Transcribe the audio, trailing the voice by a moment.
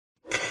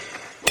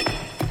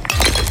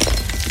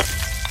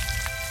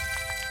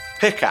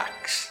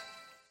Pickaxe.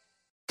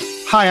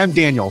 Hi, I'm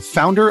Daniel,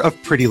 founder of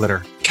Pretty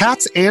Litter.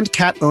 Cats and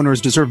cat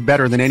owners deserve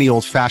better than any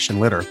old-fashioned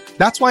litter.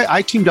 That's why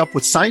I teamed up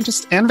with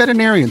scientists and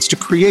veterinarians to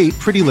create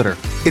Pretty Litter.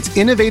 Its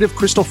innovative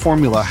crystal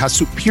formula has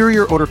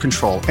superior odor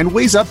control and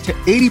weighs up to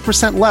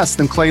 80% less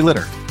than clay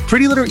litter.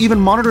 Pretty Litter even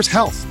monitors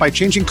health by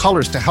changing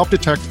colors to help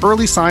detect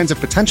early signs of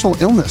potential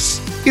illness.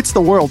 It's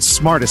the world's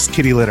smartest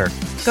kitty litter.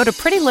 Go to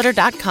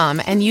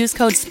prettylitter.com and use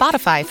code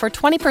SPOTIFY for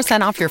 20%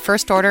 off your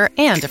first order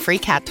and a free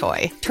cat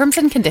toy. Terms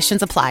and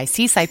conditions apply.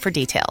 See site for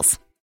details.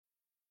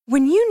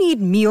 When you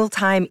need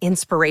mealtime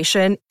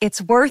inspiration,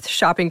 it's worth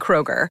shopping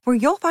Kroger, where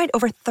you'll find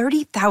over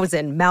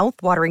 30,000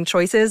 mouth-watering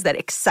choices that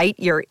excite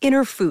your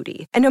inner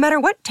foodie. And no matter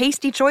what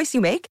tasty choice you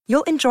make,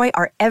 you'll enjoy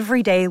our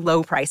everyday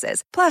low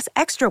prices, plus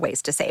extra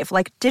ways to save,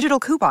 like digital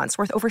coupons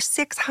worth over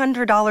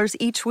 $600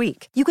 each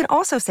week. You can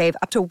also save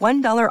up to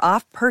 $1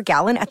 off per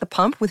gallon at the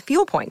pump with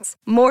fuel points.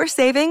 More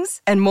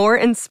savings and more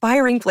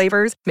inspiring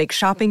flavors make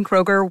shopping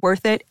Kroger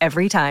worth it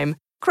every time.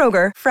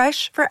 Kroger,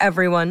 fresh for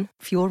everyone.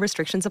 Fuel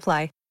restrictions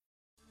apply.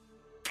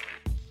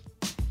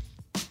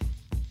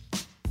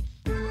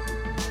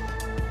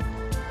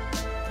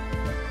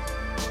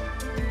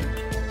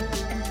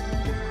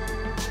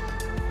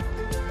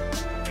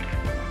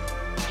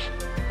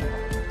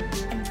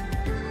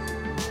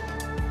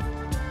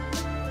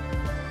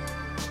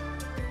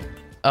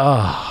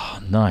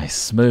 Ah, nice,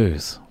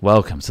 smooth.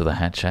 Welcome to the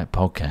Hat Chat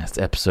Podcast,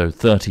 episode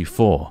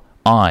 34.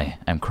 I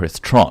am Chris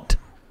Trott.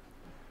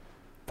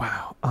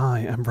 Wow, I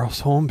am Ross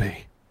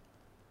Hornby.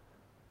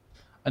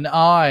 And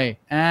I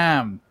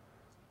am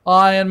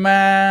Iron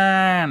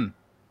Man.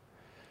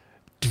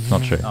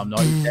 Not true. I'm not,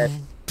 he's dead.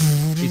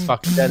 He's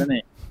fucking dead, isn't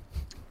he?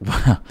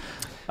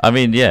 I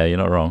mean, yeah, you're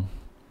not wrong.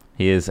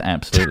 He is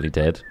absolutely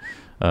dead,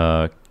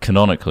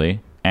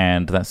 canonically,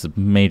 and that's a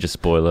major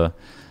spoiler.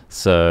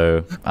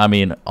 So, I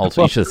mean,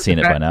 also, you should have seen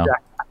it by now.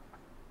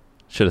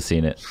 Should have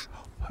seen it.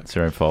 It's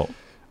your own fault.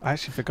 I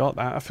actually forgot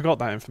that. I forgot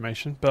that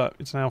information, but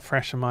it's now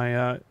fresh in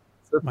my. It's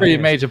a pretty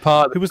major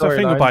part. Who was the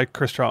finger by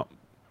Chris Trott?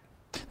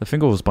 The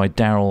finger was by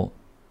Daryl,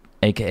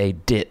 aka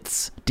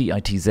Ditz,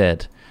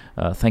 D-I-T-Z.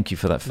 Thank you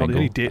for that finger. Not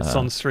really Ditz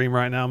on stream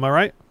right now, am I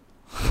right?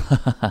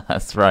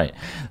 That's right.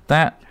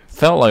 That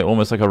felt like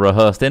almost like a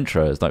rehearsed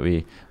intro. It's like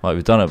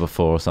we've done it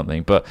before or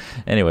something. But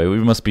anyway, we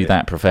must be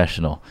that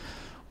professional.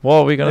 What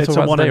are we going to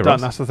talk about today, It's a one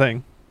and done, Ross? that's the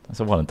thing. It's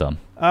a one and done.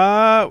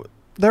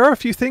 There are a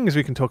few things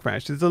we can talk about,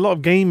 actually. There's a lot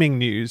of gaming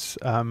news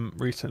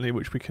recently,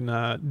 which we can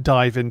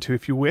dive into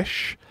if you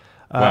wish.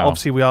 Wow.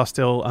 Obviously, we are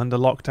still under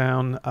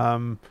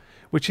lockdown,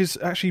 which is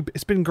actually,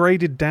 it's been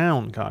graded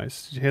down,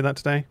 guys. Did you hear that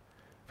today?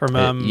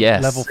 From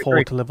yes. level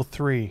 4 to level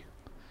 3.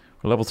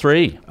 Level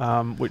 3.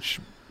 Which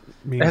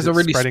means It has a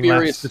really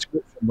spurious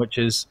description, which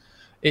is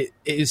it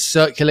is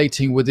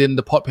circulating within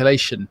the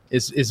population.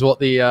 Is what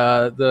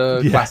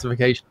the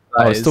classification.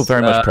 It's still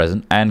very much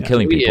present and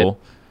killing weird. people,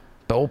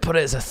 but we'll put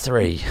it as a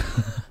 3.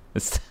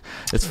 it's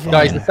fine.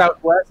 Guys, the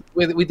Southwest,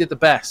 we did the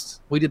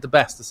best. We did the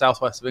best, the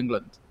Southwest of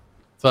England,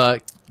 for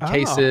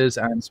cases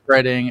and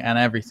spreading and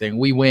everything.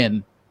 We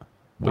win.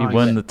 We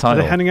won the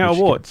title. Are they handing out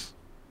awards?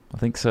 I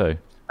think so.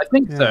 I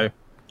think so.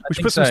 We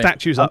should put some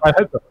statues up. I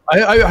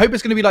hope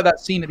it's going to be like that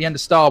scene at the end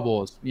of Star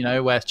Wars, where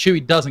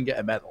Chewie doesn't get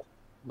a medal.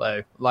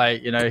 Though,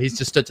 he's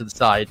just stood to the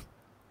side.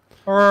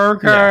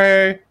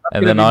 Okay. Yeah.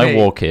 And then I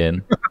walk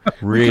in,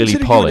 really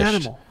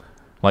polished,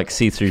 like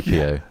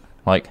C-3PO,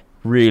 like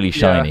really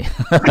shiny,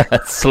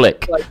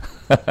 slick.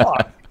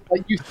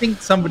 Like you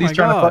think somebody's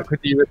trying to fuck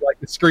with you with like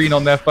the screen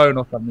on their phone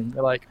or something.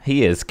 You're like,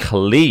 he is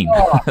clean.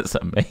 That's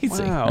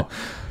amazing. Wow.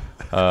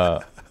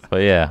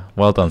 But yeah,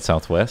 well done,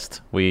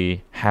 Southwest.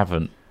 We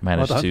haven't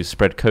managed to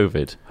spread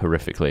COVID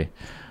horrifically.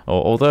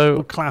 Although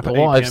what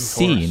I've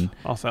seen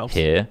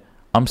here,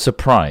 I'm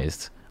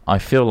surprised. I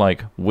feel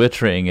like we're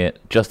treating it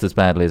just as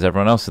badly as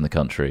everyone else in the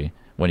country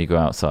when you go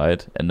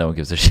outside and no one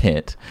gives a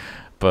shit.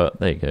 But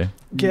there you go.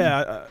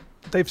 Yeah,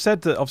 they've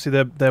said that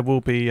obviously there will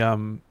be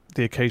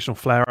the occasional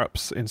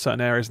flare-ups in certain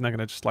areas, and they're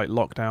going to just like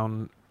lock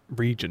down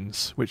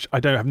regions, which I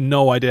don't have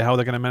no idea how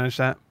they're going to manage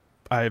that.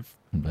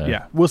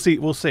 Yeah, we'll see.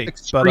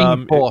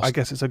 Extreme force. I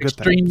guess it's a good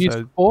extreme thing. Use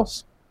of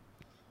force.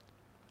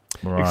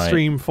 Right.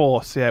 Extreme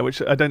force, yeah,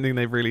 which I don't think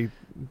they've really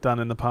done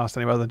in the past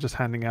any other than just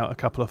handing out a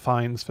couple of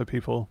fines for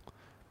people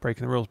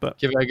breaking the rules. But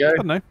give it a go. I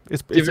don't know.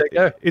 Give it a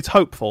go. It's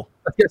hopeful.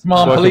 Let's get some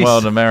armed working police. well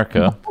in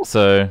America,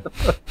 so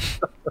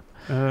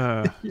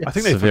I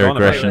think they've severe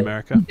forgotten about it in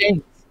America.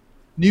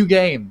 New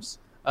games.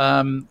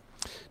 New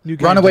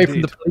games Runaway indeed.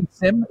 from the Police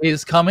sim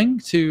is coming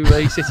to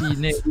a city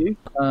near you.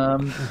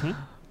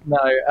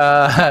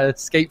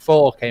 Skate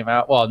 4 came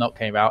out. Well, not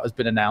came out, has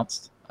been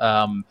announced.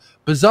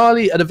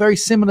 Bizarrely, at a very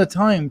similar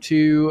time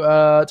to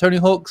Tony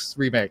Hawk's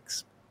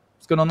remakes.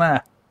 What's going on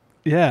there?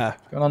 Yeah,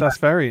 that's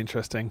very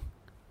interesting.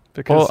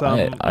 Because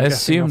I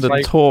assume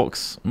the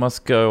talks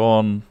must go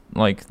on,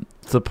 like,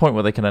 to the point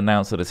where they can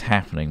announce that it's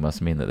happening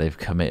must mean that they've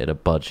committed a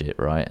budget,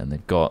 right? And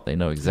they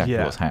know exactly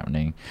what's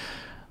happening.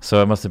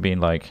 So it must have been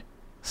like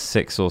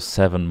 6 or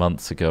 7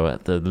 months ago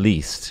at the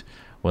least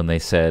when they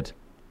said,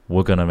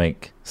 we're going to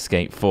make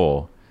Skate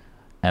 4.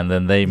 and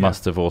then they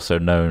must have also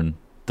known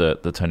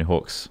that the Tony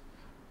Hawk's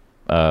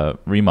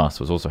remaster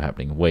was also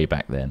happening way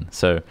back then.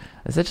 So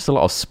is there just a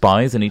lot of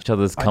spies in each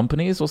other's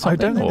companies or something?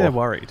 I don't think they're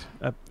worried.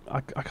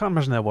 I can't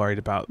imagine they're worried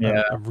about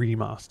a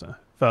remaster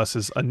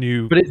versus a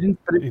new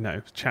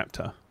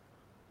chapter.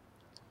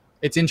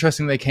 It's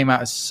interesting they came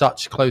out at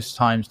such close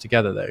times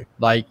together, though.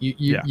 Like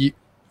you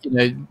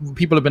know,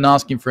 people have been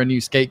asking for a new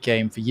Skate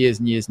game for years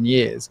and years and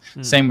years.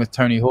 Same with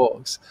Tony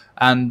Hawk's,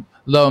 and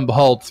lo and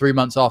behold, 3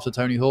 months after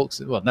Tony Hawk's,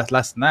 well, that's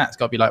less than that. It's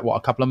got to be like a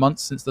couple of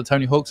months since the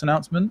Tony Hawk's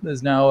announcement.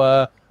 There's now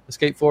a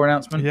Skate 4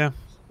 announcement,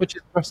 which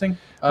is interesting.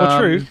 Well,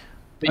 true.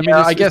 I mean,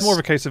 I guess it's more of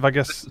a case of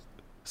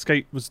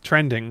Skate was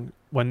trending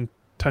when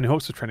Tony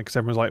Hawk's was trending because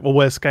everyone was like, "Well,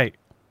 where's Skate?"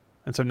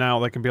 And so now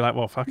they can be like,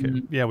 "Well, fuck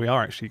it, yeah, we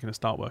are actually going to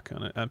start working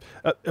on it."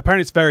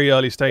 Apparently, it's very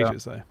early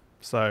stages though,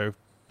 so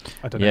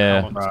I don't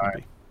know how long it's going to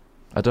be.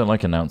 I don't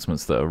like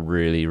announcements that are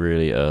really,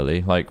 really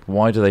early. Like,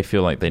 why do they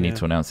feel like they need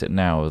to announce it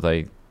now?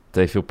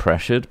 They feel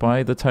pressured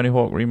by the Tony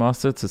Hawk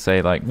remaster to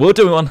say, like, we're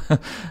doing one.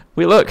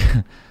 We're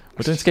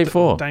doing Skate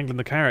 4. Dangling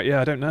the carrot.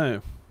 Yeah, I don't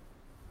know.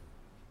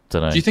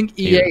 Don't know. Do you think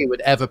EA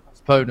would ever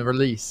postpone a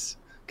release?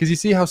 Because you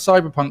see how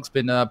Cyberpunk's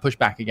been pushed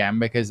back again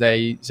because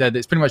they said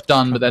it's pretty much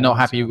done, but they're not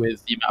happy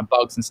with the amount of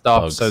bugs and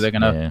stuff, so they're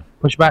going to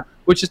push back,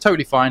 which is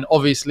totally fine.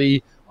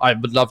 Obviously, I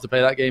would love to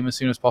play that game as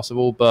soon as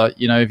possible, but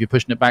if you're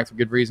pushing it back for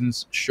good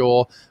reasons,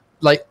 sure.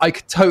 Like, I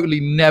could totally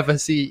never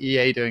see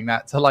EA doing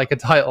that to like a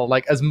title,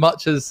 like as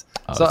much as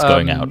it's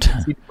going out.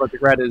 CD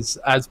Projekt Red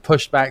has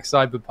pushed back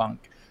Cyberpunk,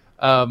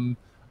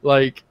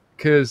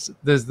 because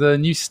there's the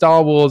new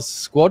Star Wars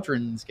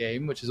Squadrons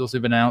game, which has also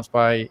been announced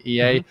by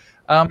EA,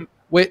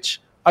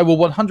 which I will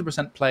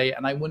 100% play,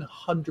 and I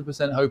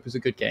 100% hope is a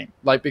good game,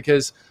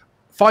 because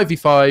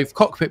 5v5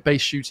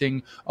 cockpit-based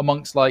shooting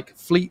amongst like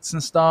fleets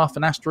and stuff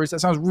and asteroids, that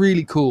sounds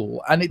really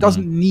cool, and it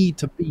doesn't need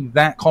to be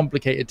that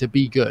complicated to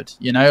be good.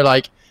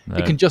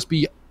 It can just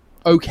be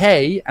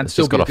okay and it's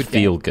still just be got a to good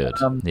feel game.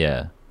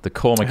 good. The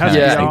core It has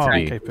mechanics need to VR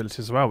be capabilities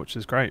as well, which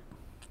is great.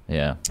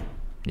 Yeah.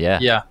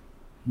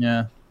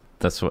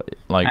 That's what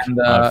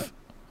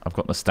I've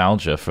got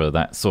nostalgia for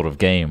that sort of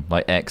game,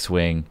 like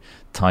X-Wing,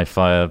 TIE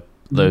Fighter,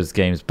 those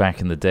games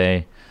back in the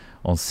day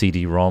on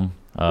CD-ROM.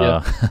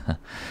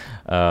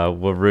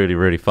 Were really,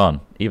 really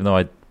fun, even though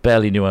I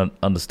barely knew and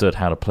understood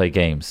how to play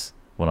games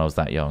when I was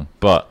that young.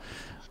 But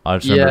I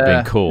just remember it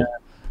being cool.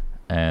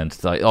 And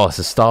like, it's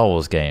a Star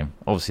Wars game.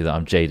 Obviously, that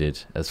I'm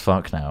jaded as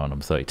fuck now, and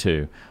I'm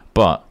 32.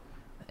 But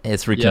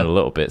it's rekindled a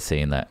little bit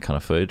seeing that kind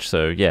of footage.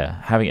 So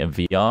yeah, having it in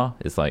VR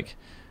is like,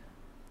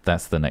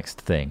 that's the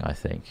next thing. I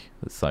think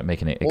it's like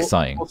making it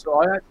exciting.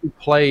 Also,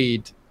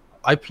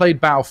 I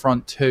played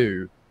Battlefront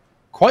 2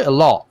 quite a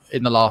lot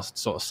in the last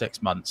sort of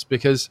 6 months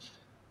because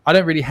I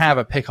don't really have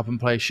a pick up and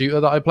play shooter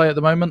that I play at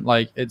the moment.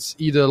 Like, it's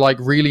either like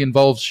really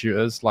involved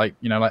shooters, like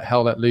like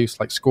Hell Let Loose,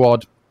 like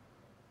Squad,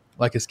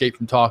 like Escape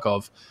from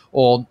Tarkov,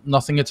 or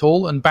nothing at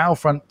all. And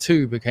Battlefront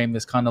 2 became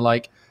this kind of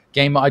like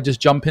game that I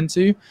just jump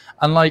into,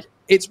 and like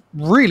it's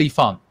really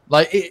fun.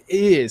 Like it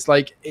is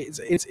like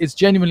it's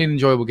genuinely an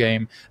enjoyable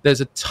game. There's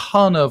a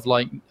ton of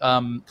like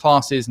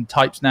classes and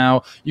types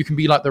now. You can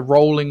be like the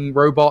rolling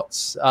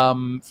robots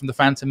from the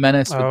Phantom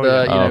Menace with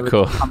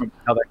cool. I can't remember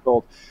how they're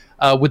called.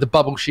 With the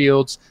bubble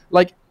shields,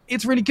 like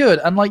it's really good,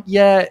 and like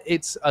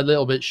it's a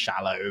little bit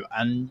shallow,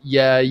 and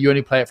you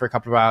only play it for a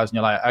couple of hours, and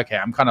you're like, okay,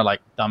 I'm kind of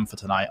like done for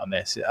tonight on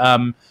this.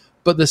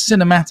 But the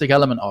cinematic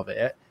element of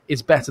it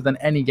is better than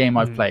any game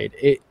I've played.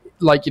 It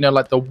like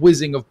the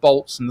whizzing of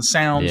bolts and the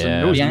sounds, and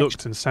it always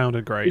looked and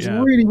sounded great. It's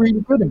really, really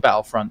good in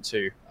Battlefront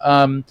 2.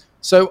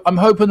 So I'm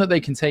hoping that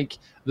they can take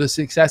the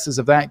successes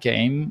of that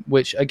game,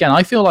 which again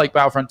I feel like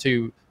Battlefront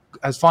 2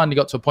 has finally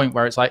got to a point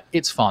where it's like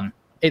it's fun.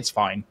 It's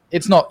fine.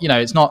 It's not,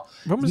 it's not.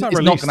 When was that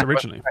released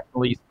originally? The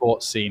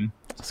esports scene.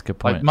 That's a good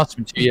point. Like, must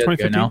have been 2 years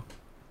ago now.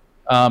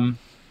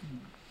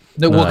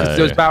 No, because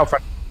there was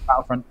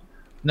Battlefront.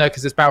 No,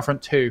 because it's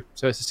Battlefront 2,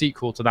 so it's a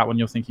sequel to that one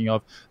you're thinking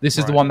of. This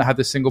is the one that had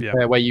the single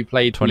player where you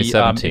played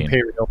 2017. The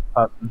Imperial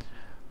person.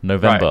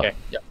 November. Right,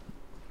 okay.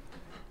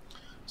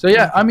 So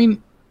I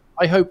mean,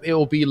 I hope it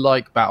will be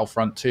like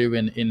Battlefront 2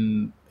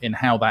 in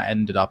how that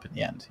ended up in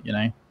the end.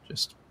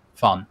 Just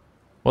fun.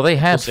 Well, they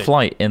had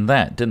flight in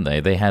that, didn't they?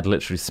 They had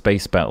literally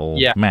space battle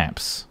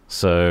maps.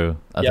 So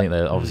I think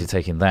they're obviously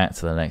taking that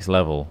to the next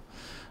level.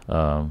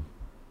 And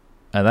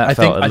that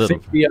felt a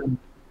little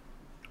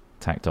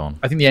tacked on.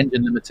 I think the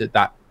engine limited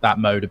that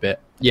mode a bit.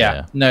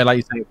 No, like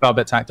you say, it felt a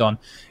bit tacked on.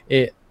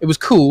 It was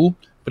cool,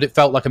 but it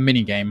felt like a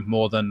mini game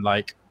more than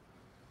like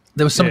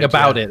there was something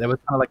about it. There was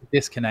kind of like a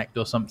disconnect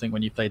or something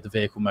when you played the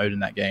vehicle mode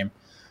in that game.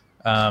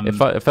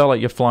 It felt like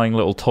you're flying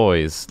little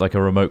toys, like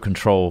a remote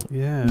control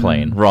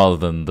plane, rather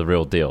than the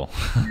real deal.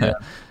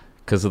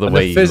 Because of the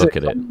way you look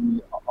at it.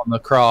 On the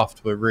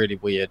craft were really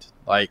weird.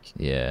 Like,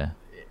 it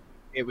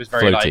was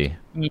very floaty.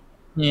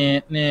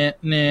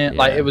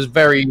 Like it was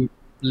very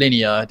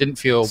linear. It didn't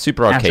feel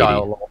super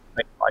agile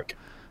arcadey. Like,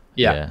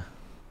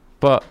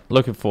 But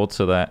looking forward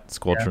to that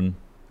Squadron.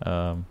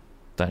 That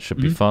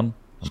should be fun.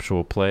 I'm sure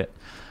we'll play it.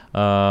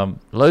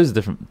 Loads of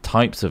different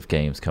types of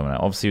games coming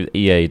out. Obviously,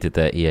 EA did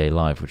their EA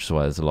Live, which is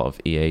why there's a lot of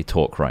EA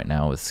talk right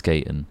now with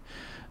Skate and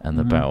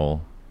the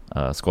Battle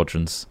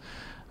Squadrons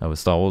with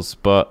Star Wars.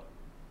 But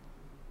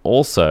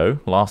also,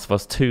 Last of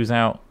Us 2's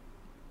out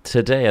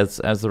today as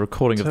the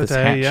recording of this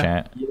Hat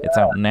Chat. Yeah. It's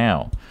out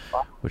now,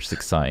 which is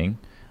exciting.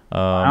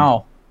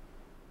 Wow.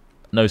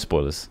 No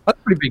spoilers. That's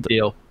a pretty big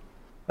deal.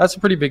 That's a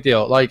pretty big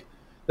deal. Like,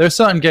 there are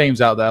certain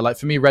games out there. Like,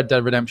 for me, Red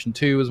Dead Redemption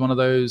 2 was one of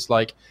those.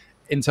 Like,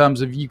 in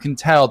terms of, you can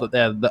tell that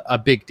they're a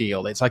big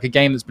deal. It's like a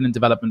game that's been in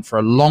development for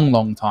a long,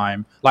 long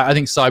time. Like, I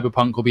think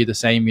Cyberpunk will be the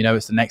same. You know,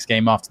 it's the next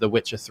game after The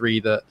Witcher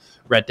 3 that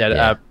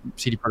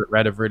CD Projekt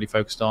Red have really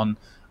focused on.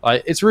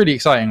 Like, it's really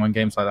exciting when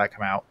games like that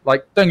come out.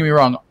 Like, don't get me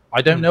wrong,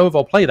 I don't know if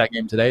I'll play that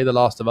game today, The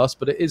Last of Us,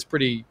 but it is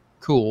pretty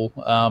cool.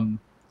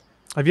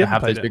 Have you ever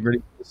played it big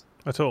releases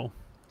at all?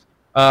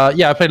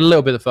 Yeah, I played a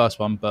little bit of the first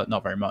one, but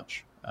not very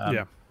much.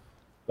 But,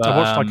 I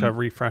watched like a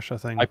refresher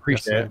thing. I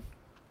appreciate it.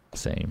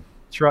 Same.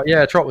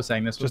 Trot was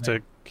saying this just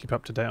to keep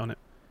up to date on it.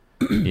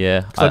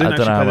 Yeah, I didn't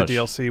actually play the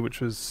DLC,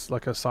 which was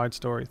like a side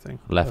story thing.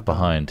 Left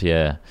Behind,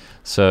 yeah.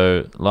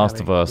 So Last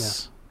of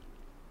Us,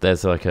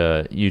 there's like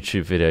a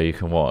YouTube video you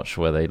can watch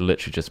where they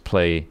literally just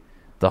play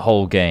the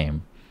whole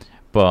game,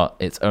 but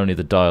it's only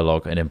the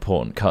dialogue and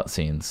important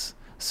cutscenes.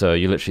 So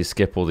you literally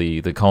skip all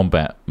the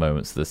combat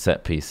moments, the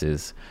set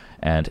pieces,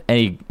 and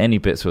any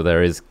bits where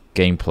there is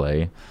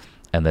gameplay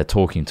and they're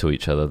talking to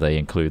each other, they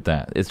include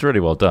that. It's really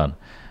well done.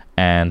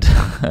 And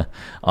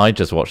I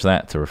just watched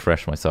that to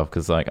refresh myself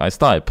because like I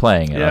started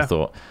playing it and I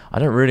thought, I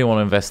don't really want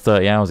to invest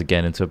 30 hours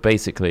again into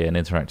basically an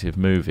interactive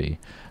movie.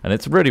 And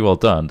it's really well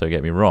done, don't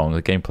get me wrong.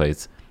 The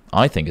gameplay's,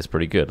 I think, is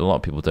pretty good. A lot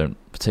of people don't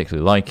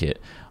particularly like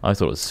it. I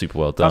thought it was super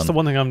well done. That's the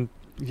one thing I'm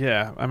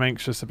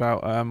anxious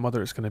about,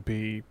 whether it's going to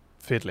be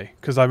fiddly.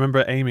 Because I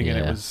remember aiming and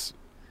it was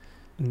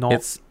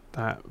not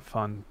that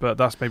fun. But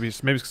that's maybe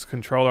it's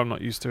controller. I'm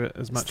not used to it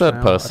as much. It's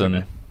third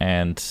person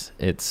and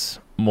it's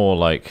more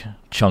like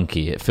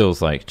chunky. It feels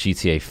like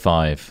GTA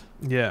 5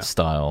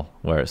 style,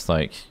 where it's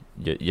like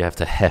you have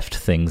to heft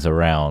things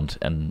around,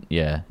 and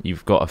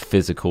you've got a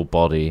physical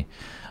body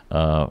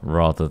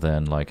rather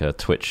than like a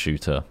Twitch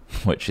shooter,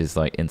 which is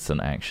like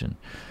instant action.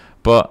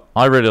 But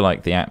I really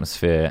like the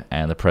atmosphere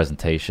and the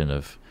presentation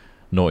of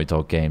Naughty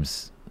Dog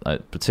games,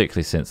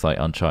 particularly since like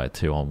Uncharted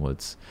 2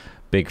 onwards.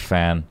 Big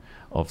fan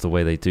of the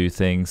way they do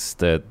things.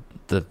 The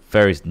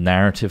very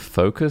narrative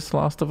focus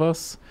Last of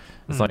Us.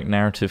 It's like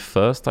narrative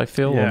first, I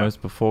feel,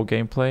 almost before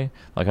gameplay.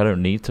 Like, I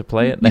don't need to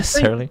play it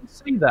necessarily. You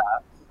see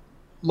that.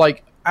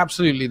 Like,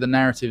 absolutely, the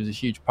narrative is a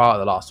huge part of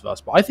The Last of Us.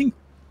 But I think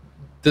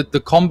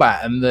the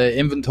combat and the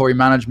inventory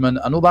management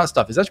and all that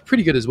stuff is actually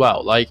pretty good as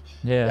well. Like,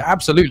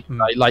 absolutely.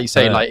 Like you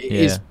say, it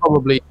is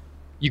probably,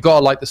 you got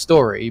to like the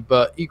story.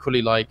 But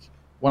equally, like,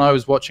 when I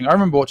was watching, I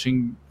remember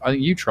watching, I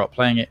think Trot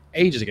playing it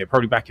ages ago,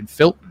 probably back in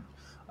Filton.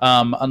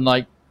 And,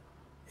 like,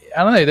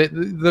 I don't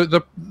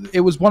know,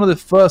 it was one of the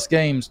first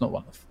games, not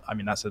one of, I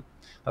mean, that's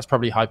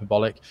probably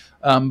hyperbolic,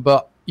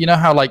 but you know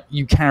how like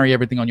you carry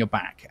everything on your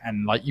back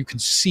and like you can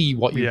see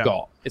what you've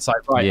got. It's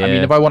like, right, I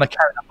mean, if I want to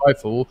carry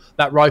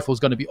that rifle's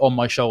going to be on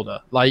my shoulder.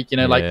 Like, you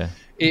know, like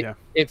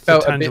it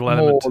felt a bit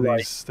more to like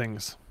these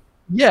things.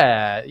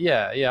 I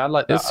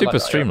like that. It's super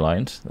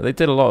streamlined. They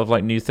did a lot of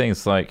like new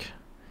things, like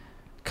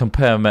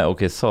compare Metal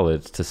Gear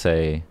Solid to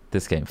say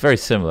this game. Very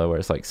similar, where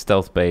it's like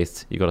stealth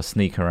based. You got to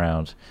sneak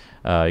around.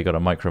 You got to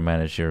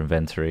micromanage your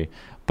inventory,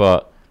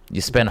 but you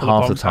spend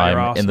half the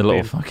time in the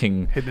little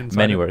fucking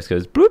menu where it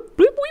goes bloop, bloop,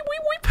 weep,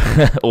 weep,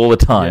 weep, all the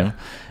time.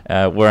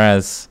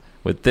 Whereas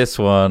with this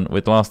one,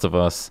 with Last of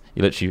Us,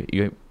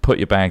 you put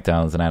your bag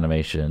down as an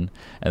animation,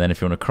 and then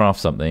if you want to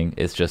craft something,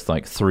 it's just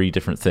like 3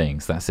 different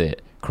things. That's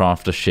it.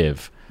 Craft a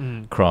shiv,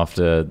 craft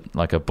a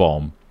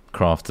bomb,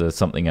 craft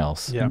something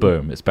else.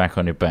 Boom, it's back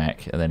on your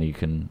back, and then you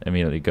can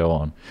immediately go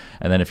on.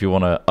 And then if you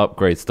want to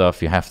upgrade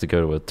stuff, you have to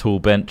go to a tool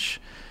bench.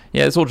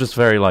 Yeah, it's all just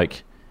very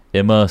like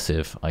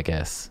immersive, I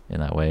guess,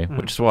 in that way,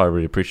 which is what I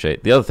really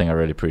appreciate. The other thing I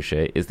really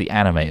appreciate is the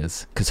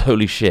animators, because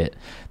holy shit,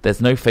 there's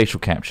no facial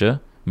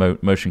capture,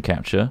 motion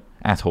capture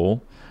at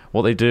all.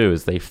 What they do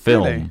is they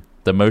film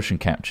the motion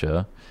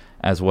capture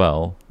as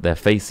well, their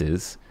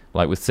faces,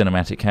 like with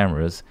cinematic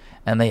cameras,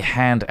 and they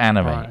hand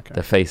animate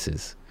their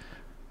faces,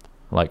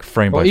 like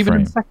frame by frame.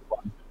 In the second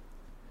one?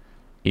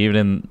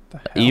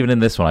 Even in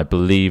this one, I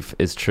believe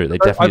is true. They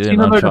definitely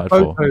didn't Uncharted 4. I've seen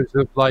a load of photos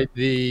of like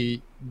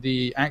the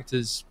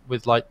actors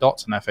with like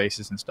dots on their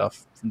faces and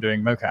stuff from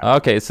doing mocap.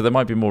 Okay, so there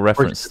might be more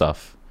reference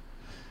stuff,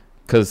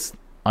 because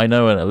I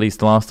know in at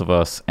least Last of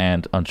Us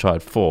and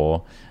Uncharted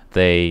 4,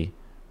 they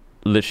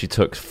literally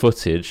took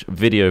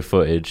video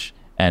footage,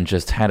 and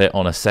just had it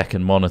on a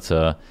second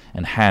monitor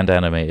and hand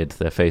animated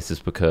their faces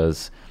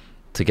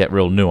to get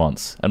real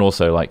nuance, and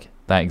also like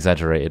that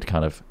exaggerated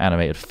kind of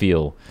animated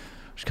feel,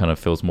 which kind of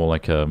feels more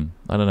like I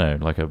don't know,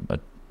 like a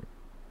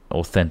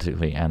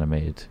authentically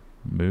animated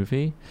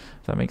movie,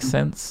 if that makes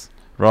sense,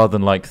 rather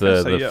than like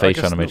the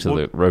facial animation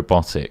look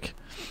robotic.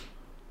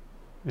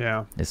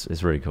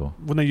 It's really cool.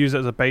 Wouldn't they use it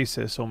as a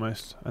basis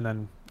almost, and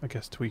then I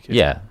guess tweak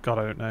it? God,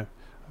 I don't know.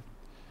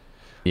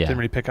 Didn't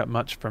really pick up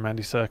much from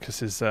Andy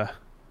Serkis's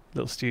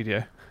little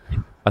studio.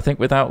 I think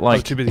without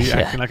like too busy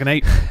acting like an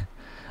ape.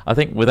 I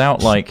think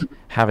without like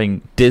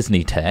having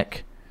Disney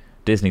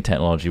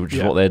technology, which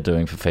is what they're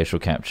doing for facial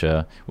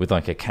capture, with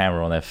like a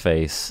camera on their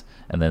face,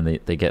 and then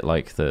they get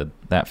like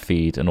that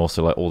feed, and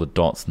also like all the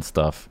dots and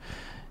stuff.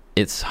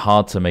 It's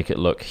hard to make it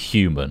look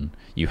human.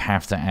 You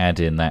have to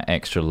add in that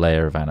extra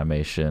layer of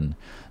animation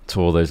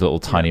to all those little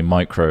tiny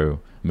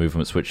micro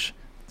movements, which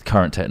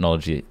current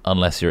technology,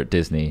 unless you're at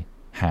Disney,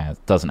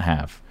 doesn't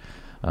have.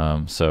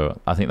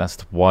 So I think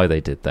that's why they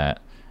did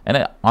that.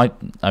 And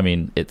I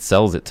mean, it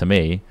sells it to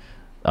me.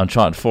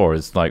 Uncharted 4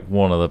 is like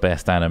one of the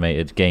best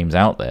animated games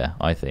out there,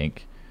 I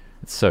think.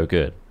 It's so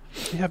good.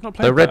 Yeah, I've not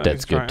played that. Red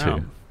Dead's good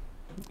too.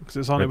 Because it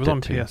was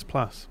on PS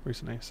Plus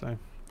recently, so...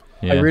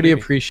 Yeah. I really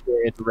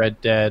appreciated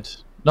Red Dead.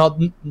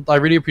 I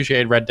really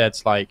appreciated Red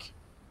Dead's like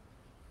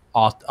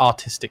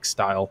artistic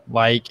style.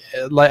 Like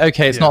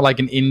okay, it's not like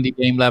an indie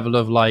game level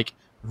of like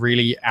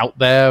really out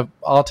there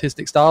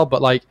artistic style,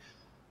 but like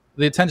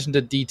the attention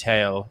to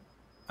detail,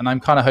 and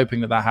I'm kind of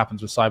hoping that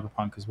happens with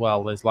Cyberpunk as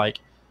well. There's like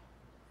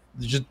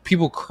just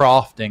people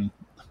crafting.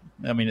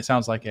 I mean, it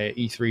sounds like a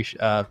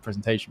E3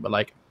 presentation, but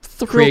like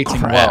creating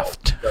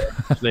craft.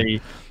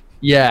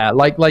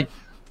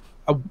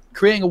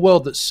 Creating a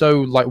world that's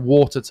so like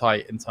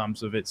watertight in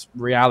terms of its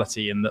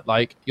reality, and that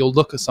like you'll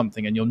look at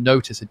something and you'll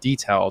notice a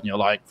detail and you're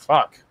like,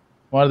 fuck,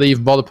 why do they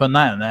even bother putting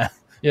that in there?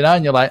 You know,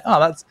 and you're like,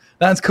 oh,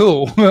 that's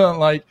cool.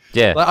 Like,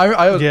 yeah, like,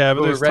 but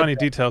those tiny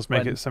details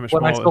make it so much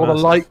more. When I saw the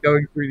light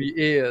going through the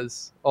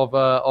ears of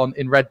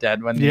in Red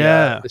Dead, when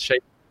the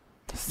shape,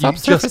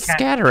 subsurface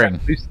scattering,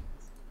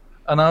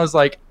 and I was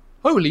like,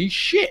 holy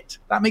shit,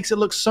 that makes it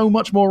look so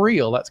much more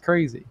real. That's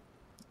crazy.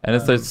 And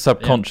it's those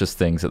subconscious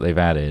things that they've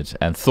added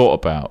and thought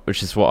about,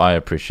 which is what I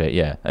appreciate,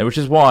 and which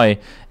is why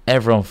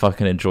everyone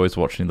fucking enjoys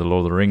watching the Lord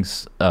of the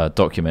Rings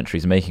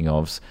documentaries,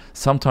 making-ofs,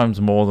 sometimes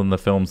more than the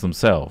films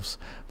themselves,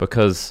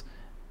 because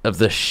of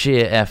the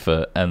sheer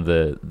effort and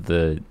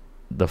the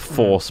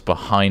force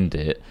behind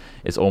it.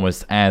 It's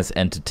almost as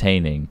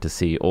entertaining to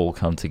see all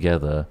come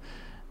together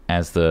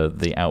as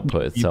the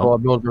output itself. You brought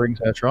up Lord of the Rings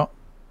there, Trot?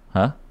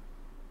 Huh?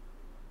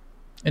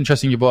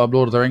 Interesting you brought up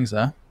Lord of the Rings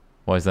there.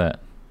 Why is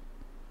that?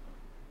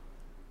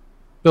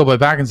 Bilbo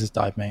Baggins has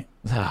died, mate.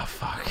 Ah,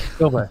 fuck.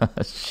 Bilbo.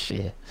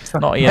 Shit.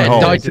 Not Ian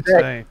Holm. Died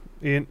today.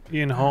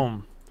 Ian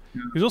Holm. He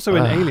was also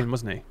in Alien,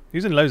 wasn't he? He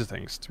was in loads of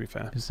things, to be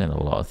fair. He was in a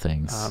lot of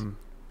things.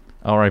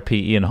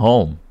 R.I.P. Ian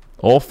Holm.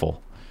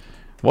 Awful.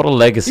 What a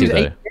legacy,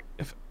 though.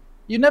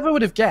 You never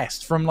would have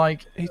guessed from,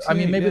 like... I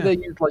mean, maybe they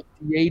used, like,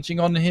 de-aging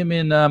on him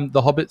in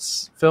the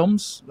Hobbit's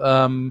films.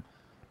 But,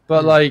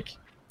 like...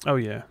 Oh,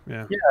 yeah.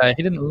 Yeah,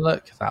 he didn't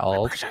look that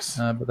old.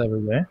 But there we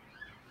go.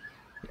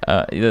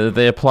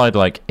 They applied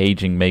like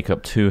aging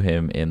makeup to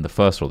him in the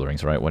first Lord of the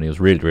Rings, right? When he was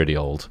really, really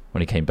old,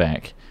 when he came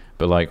back.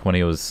 But like when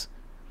he was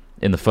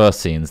in the first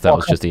scenes, that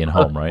was just Ian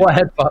Holm, right? What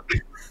headbutt?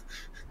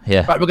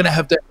 Yeah. Right, we're gonna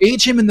have to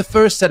age him in the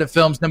first set of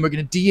films, then we're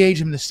gonna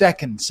de-age him in the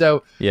second.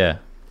 So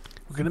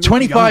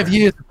 25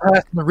 years have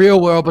passed in the real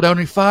world, but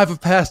only 5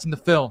 have passed in the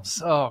films.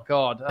 Oh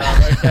God.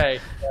 Okay.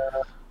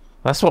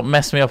 That's what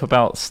messed me up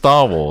about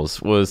Star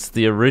Wars. Was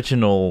the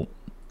original,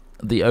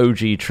 the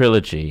OG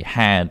trilogy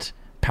had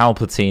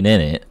Palpatine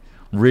in it,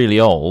 really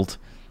old,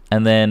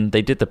 and then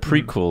they did the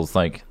prequels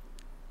like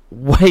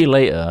way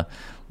later,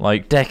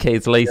 like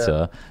decades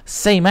later,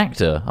 same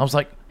actor. I was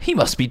like, he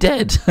must be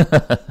dead.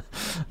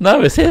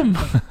 No, it's him.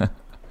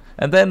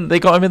 And then they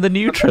got him in the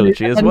new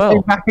trilogy as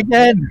well. Back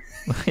again.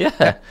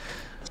 Yeah.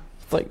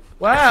 It's like,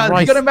 wow,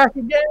 Christ. You got him back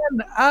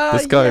again.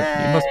 This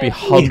guy, he must be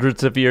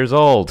hundreds of years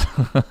old.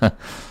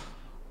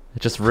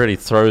 It just really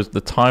throws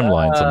the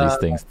timelines on these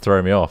things,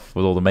 throw me off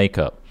with all the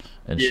makeup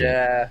and shit.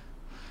 Yeah.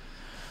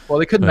 Well,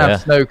 they couldn't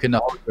have Snoke in the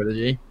whole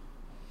trilogy.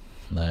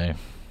 No.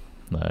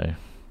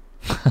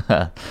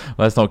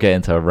 Let's not get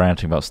into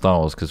ranting about Star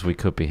Wars, because we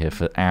could be here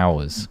for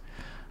hours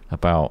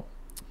about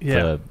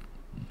the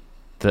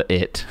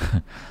it.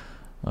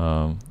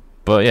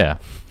 But yeah,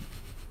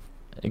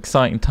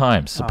 exciting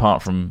times.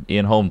 Apart from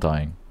Ian Holm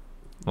dying,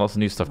 lots of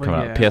new stuff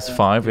coming out.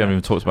 PS5. We haven't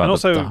even talked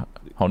about the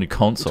whole new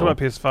console. Talk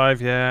about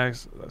PS5. Yeah,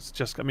 that's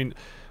just. I mean.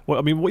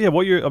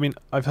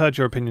 I've heard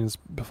your opinions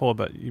before,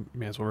 but you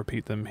may as well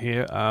repeat them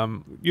here.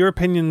 Your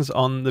opinions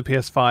on the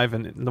PS5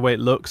 and the way it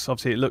looks.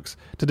 Obviously, it looks,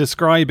 to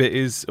describe it,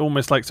 is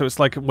almost like, so it's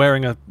like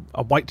wearing a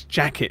white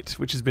jacket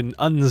which has been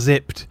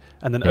unzipped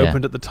and then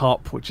opened at the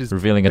top, which is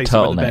revealing a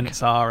turtleneck. Where the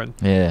vents are, and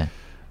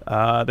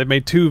they've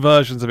made 2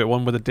 versions of it,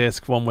 one with a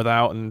disc, one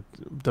without, and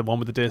the one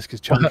with the disc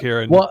is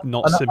chunkier and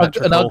not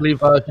symmetrical. An ugly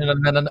version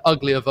and then an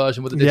uglier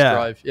version with a disc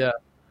drive. Yeah.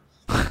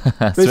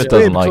 Smith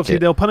doesn't like it.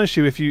 They'll punish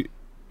you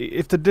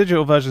if the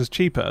digital version is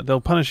cheaper. They'll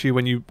punish you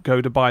when you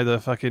go to buy the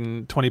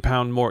fucking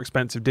 £20 more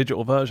expensive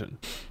digital version.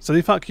 So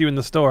they fuck you in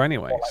the store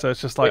anyway. So it's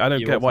just like, I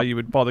don't get why you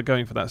would bother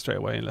going for that straight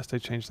away unless they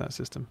change that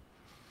system.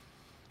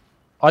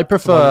 I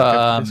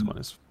prefer.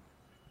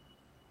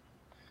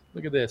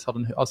 Look at this. Hold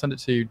on, I'll send it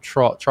to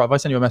Trot. If I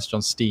send you a message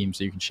on Steam,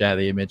 so you can share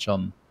the image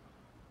on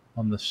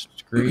on the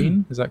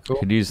screen. Is that cool? You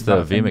can use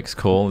the vMix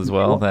call as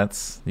well.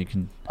 That's you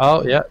can.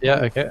 Oh yeah,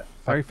 okay.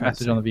 Very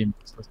message on the vMix.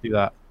 Let's do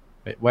that.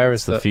 Wait, where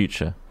is the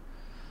future?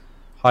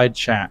 Hide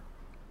chat.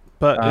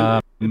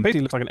 But it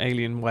basically looks like an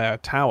Alienware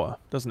tower,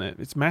 doesn't it?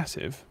 It's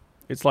massive.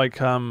 It's like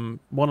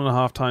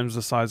 1.5 times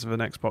the size of an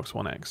Xbox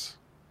One X,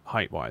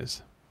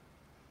 height-wise.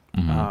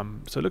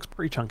 Mm-hmm. So it looks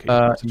pretty chunky.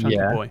 It's a chunky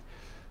boy.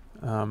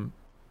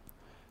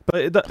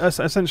 But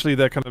essentially,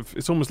 they're kind of.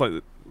 It's almost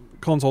like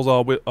consoles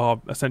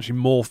are essentially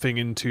morphing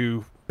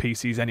into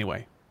PCs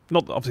anyway.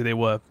 Not that obviously they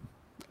were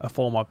a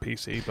former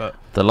PC, but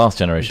the last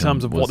generation, in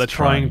terms of what they're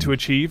trying to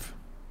achieve.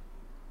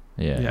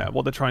 Yeah,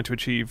 what they're trying to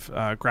achieve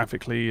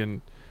graphically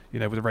and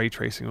with ray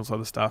tracing and all this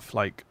other stuff,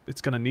 like it's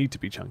going to need to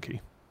be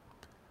chunky.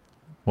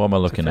 What am I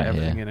looking at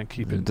here? And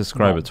keep it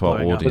describe it to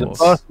our audience.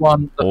 The first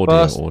one,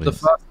 the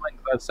first link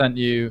I sent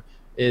you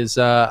is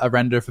a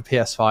render for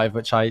PS5,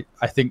 which I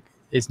think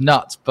is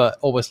nuts, but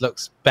almost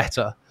looks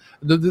better.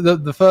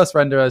 The first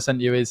render I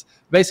sent you is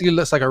basically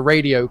looks like a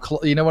radio,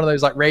 one of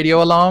those like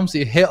radio alarms that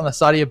you hit on the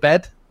side of your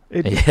bed.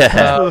 It's like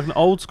an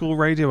old school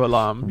radio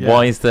alarm. Yeah.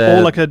 Why is there?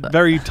 Or like a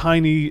very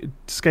tiny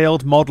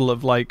scaled model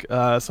of like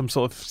some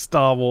sort of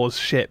Star Wars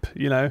ship.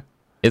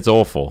 It's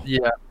awful.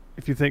 Yeah.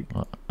 If you think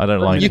I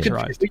don't like it.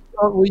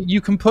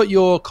 You can put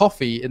your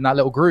coffee in that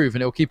little groove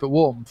and it'll keep it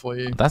warm for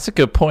you. That's a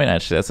good point,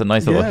 actually. That's a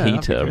nice little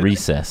heater, a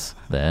recess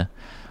there.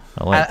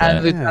 I like that.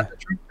 And the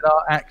drink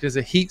act as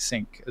a heat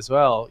sink as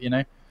well.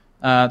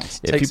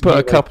 If you put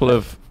a couple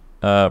of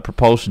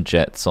propulsion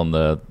jets on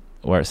the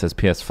where it says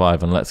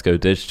PS5 and Let's Go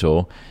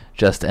Digital,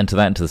 just enter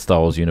that into the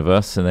Star Wars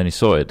universe, and then you're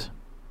sorted.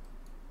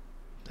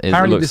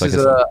 Apparently, this is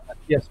a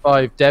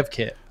PS5 dev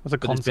kit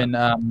that has been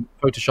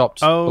photoshopped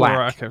black.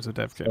 Right, okay, it's a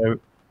dev kit. So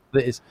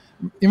that is.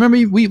 You remember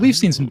we've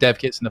seen some dev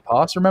kits in the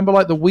past. Remember,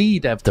 like the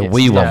Wii dev kit. The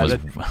Wii one was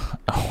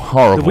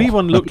horrible. The Wii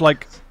one looked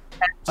like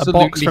a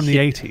box from the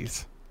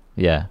 80s.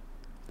 Yeah.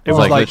 It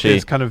was like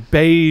this kind of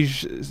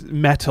beige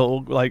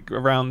metal, like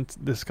around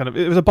this kind of.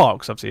 It was a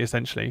box, obviously,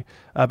 essentially,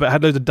 but it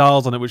had loads of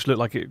dials on it, which looked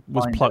like it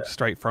was plucked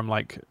straight from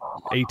like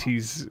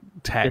 80s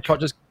tech.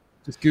 Just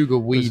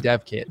Google Wii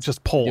dev kit.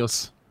 Just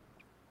ports.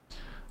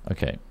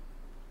 Okay.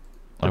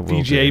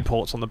 VGA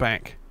ports on the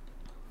back.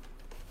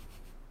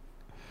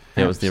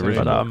 It was the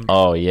original.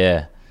 Oh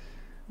yeah.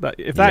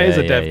 If that is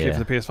a dev kit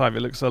for the PS5,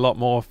 it looks a lot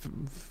more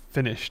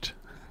finished.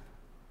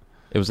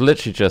 It was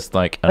literally just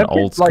like an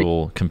old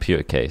school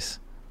computer case.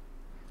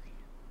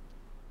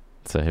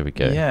 So here we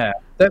go. Yeah,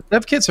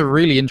 dev kits are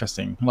really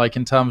interesting. Like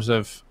in terms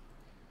of,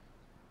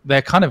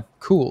 they're kind of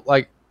cool.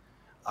 Like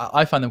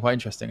I find them quite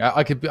interesting.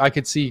 I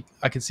could see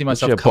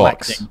myself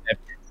collecting dev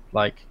kits.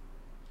 Like,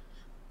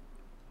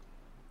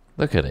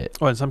 look at it.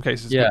 Well, in some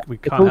cases, we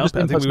can't help it.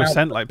 I think we were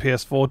sent like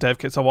PS4 dev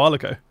kits a while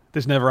ago.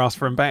 Just never asked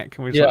for them back,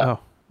 and we were like,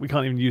 we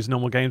can't even use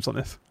normal games on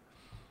this.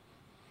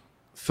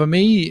 For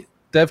me,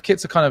 dev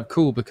kits are kind of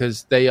cool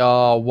because they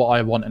are what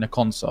I want in a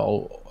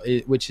console,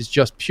 which is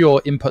just pure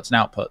inputs and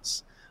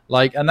outputs.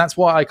 Like, and that's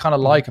what I kind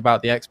of like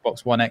about the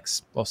Xbox One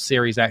X or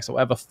Series X or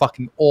whatever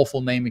fucking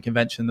awful naming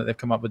convention that they've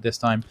come up with this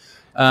time.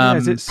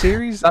 Is it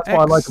Series That's X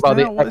what I like about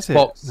now? the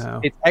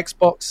Xbox. It's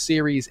Xbox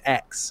Series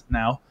X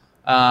now.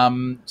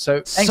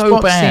 So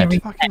Xbox bad.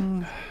 Series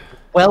X.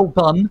 Well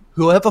done.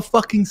 Whoever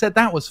fucking said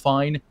that was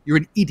fine, you're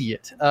an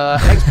idiot.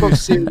 Xbox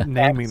Series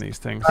naming these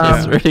things.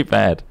 It's really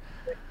bad.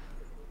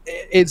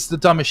 It's the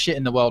dumbest shit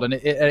in the world, and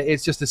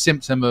it's just a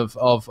symptom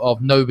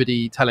of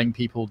nobody telling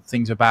people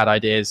things are bad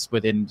ideas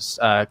within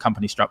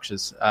company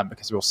structures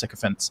because they're all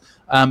sycophants.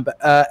 But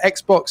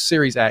Xbox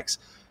Series X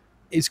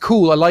is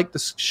cool. I like the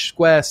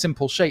square,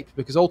 simple shape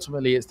because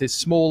ultimately it's this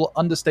small,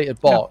 understated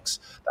box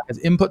that has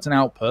inputs and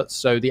outputs.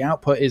 So the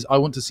output is I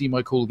want to see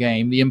my cool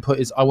game. The input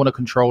is I want a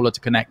controller to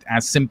connect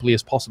as simply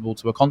as possible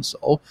to a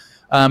console,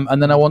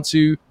 and then I want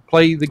to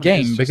play the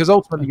game because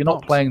ultimately you're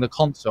not playing the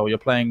console, you're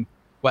playing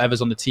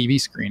whatever's on the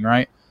TV screen,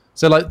 right?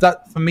 So like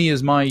that for me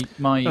is my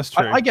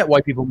I get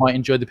why people might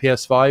enjoy the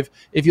PS5.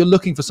 If you're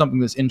looking for something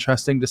that's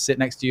interesting to sit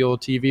next to your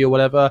TV or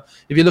whatever,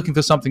 if you're looking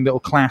for something that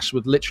will clash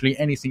with literally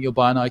anything you'll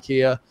buy in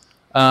IKEA,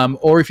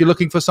 or if you're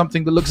looking for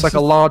something that looks like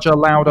a larger,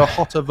 louder,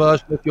 hotter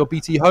version of your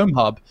BT Home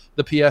Hub,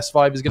 the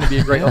PS5 is going to be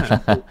a great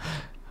option.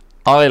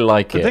 I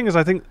like it. The thing is,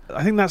 I think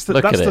that's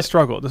the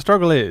struggle. The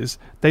struggle is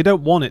they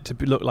don't want it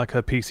to look like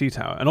a PC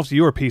tower. And obviously,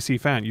 you're a PC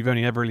fan. You've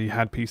only ever really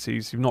had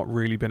PCs. You've not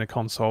really been a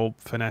console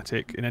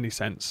fanatic in any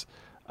sense.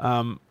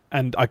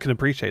 And I can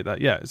appreciate that.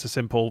 Yeah, it's a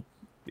simple,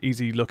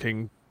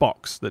 easy-looking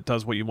box that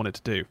does what you want it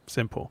to do.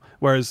 Simple.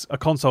 Whereas a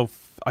console,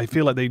 I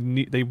feel like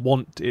they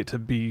want it to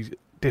be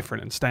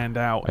different and stand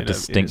out in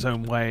its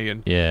own way.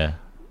 And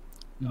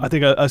I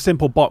think a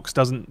simple box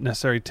doesn't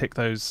necessarily tick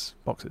those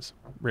boxes,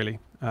 really.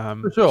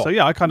 For sure. So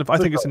yeah, I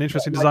think it's an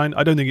interesting design.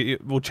 I don't think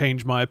it will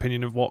change my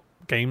opinion of what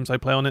games I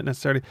play on it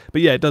necessarily.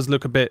 But yeah, it does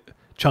look a bit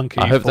chunky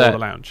for the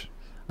lounge.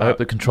 I hope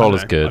the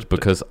controller's good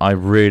because I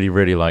really,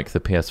 really like the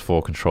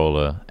PS4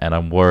 controller, and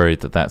I'm worried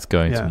that that's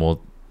going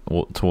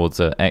towards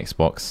an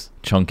Xbox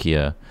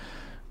chunkier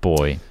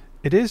boy.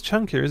 It is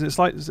chunkier, isn't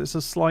it? It's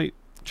a slight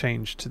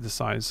change to the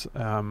size.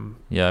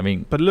 Yeah, I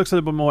mean, but it looks a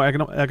little bit more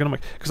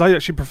ergonomic because I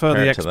actually prefer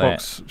the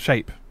Xbox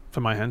shape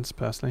for my hands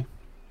personally.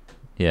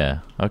 Yeah.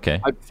 Okay.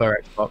 I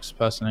prefer Xbox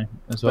personally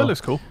as well. That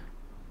looks cool.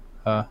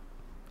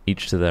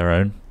 Each to their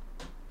own,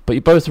 but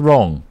you're both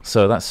wrong,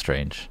 so that's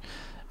strange.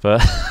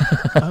 But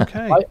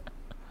okay.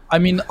 I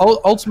mean,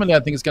 ultimately,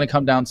 I think it's going to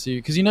come down to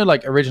because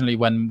like originally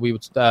when they were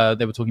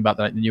talking about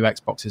the new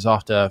Xboxes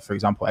after, for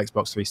example,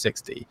 Xbox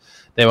 360,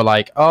 they were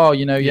like, oh,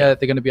 they're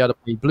going to be able to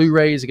play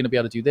Blu-rays, they're going to be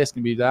able to do this,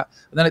 going to do that,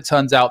 and then it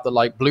turns out that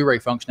like Blu-ray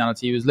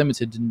functionality was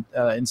limited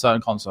in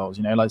certain consoles.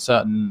 Like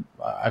certain,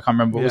 I can't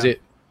remember what was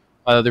it.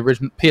 The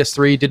original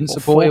PS3 didn't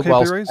support it,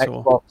 whilst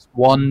Xbox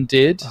One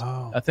did,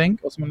 I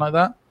think, or something like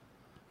that,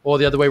 or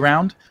the other way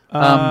around.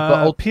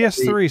 But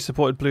PS3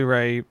 supported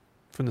Blu-ray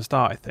from the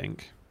start, I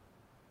think.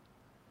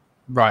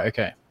 Right.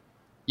 Okay.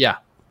 Yeah.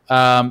 So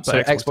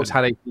Xbox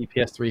had HD,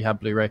 PS3 had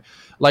Blu-ray.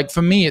 Like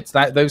for me, it's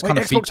those kind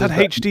of features. Xbox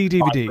had HD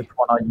DVD. Which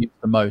one I use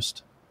the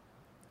most?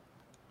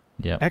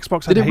 Yeah.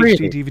 Xbox had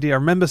HD DVD. I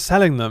remember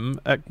selling them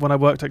when I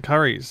worked at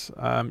Curry's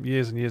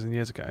years and years and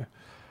years ago,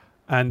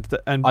 and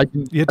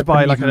you had to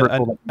buy like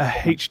a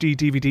HD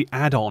DVD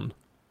add-on.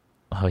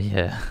 Oh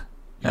yeah.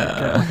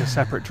 Get like a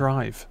separate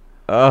drive.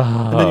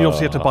 And then you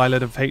obviously have to buy a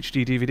load of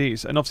HD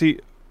DVDs, and obviously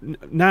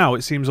now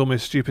it seems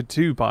almost stupid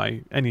to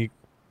buy any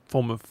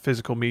form of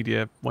physical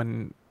media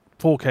when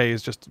 4K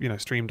is just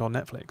streamed on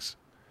Netflix.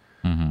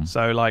 Mm-hmm.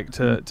 So like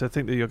to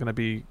think that you're going to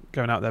be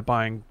going out there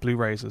buying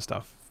Blu-rays and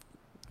stuff,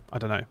 I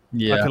don't know.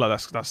 Yeah. I feel like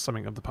that's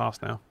something of the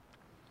past now.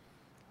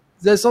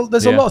 There's a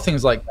lot of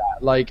things like that.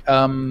 Like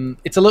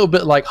it's a little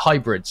bit like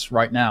hybrids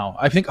right now.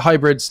 I think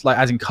hybrids, like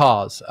as in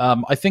cars,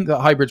 I think that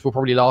hybrids will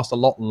probably last a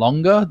lot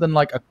longer than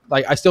like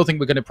I still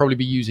think we're going to probably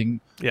be using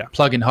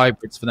plug-in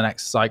hybrids for the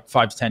next like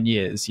 5 to 10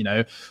 years,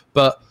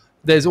 but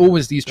there's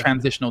always these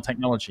transitional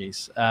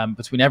technologies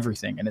between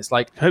everything, and it's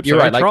like you're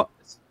right. Like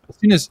as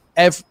soon as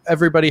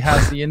everybody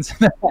has the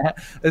internet,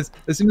 as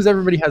soon as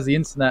everybody has the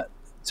internet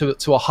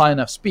to a high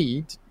enough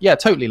speed, yeah,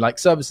 totally. Like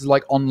services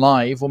like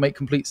OnLive will make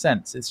complete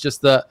sense. It's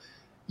just that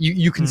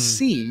you can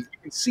see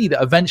that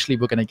eventually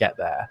we're going to get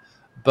there,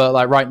 but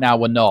like right now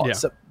we're not. Yeah.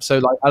 So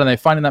like I don't know,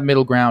 finding that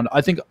middle ground.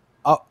 I think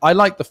I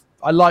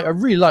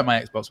really like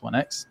my Xbox One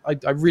X. I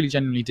really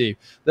genuinely do.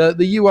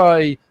 The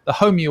UI, the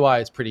home UI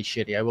is pretty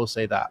shitty. I will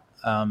say that.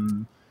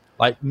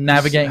 Like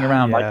navigating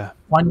around, like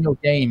finding your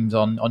games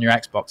on your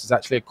Xbox is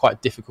actually quite a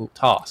difficult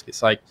task.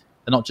 It's like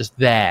they're not just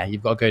there.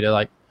 You've got to go to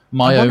like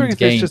my own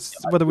games. It's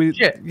just whether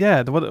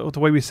the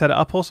way we set it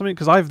up or something.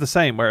 Because I have the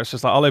same where it's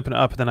just like I'll open it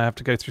up and then I have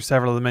to go through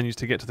several of the menus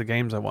to get to the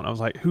games I want. I was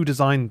like, who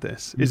designed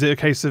this? Is it a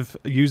case of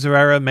user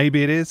error?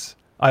 Maybe it is.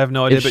 I have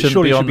no idea, but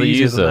surely it should be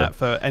easier than that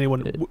for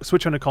anyone.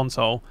 Switch on a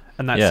console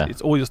and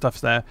it's all your stuff's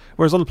there.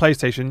 Whereas on the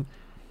PlayStation,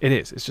 it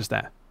is. It's just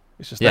there.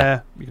 It's just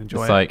there. You can enjoy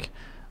it. It's like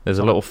there's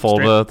a little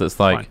folder that's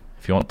like,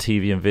 if you want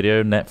TV and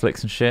video,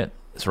 Netflix and shit,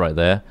 it's right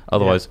there.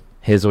 Otherwise,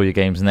 here's all your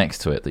games next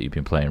to it that you've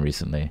been playing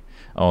recently.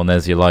 Oh, and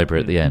there's your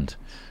library at the end.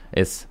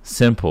 It's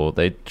simple.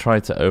 They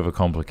tried to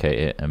overcomplicate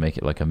it and make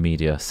it like a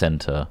media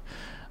center,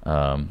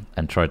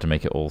 and tried to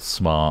make it all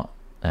smart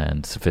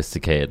and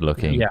sophisticated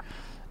looking. Yeah.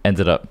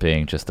 Ended up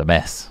being just a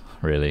mess,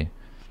 really.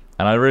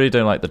 And I really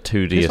don't like the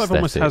 2D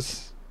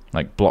aesthetic,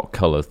 like block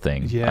color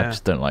thing. I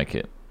just don't like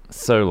it.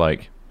 So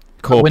like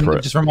corporate.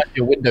 It just reminds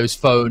me of Windows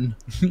Phone.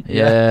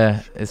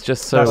 It's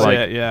just so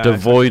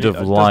devoid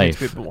of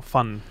life. It's a bit more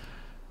fun.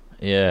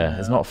 Yeah,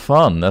 it's not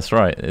fun. That's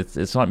right.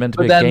 It's not meant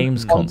to be a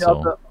games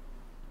console.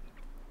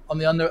 On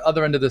the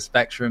other end of the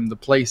spectrum, the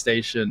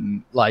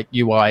PlayStation like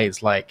UI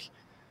is like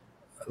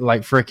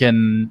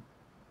freaking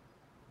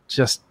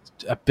just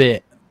a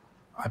bit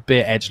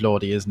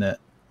edgelordy, isn't it?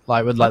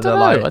 Like with like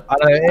I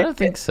don't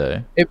think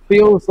so. It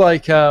feels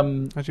like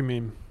What do you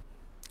mean?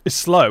 It's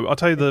slow. I'll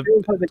tell you, the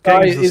feels like the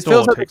guy who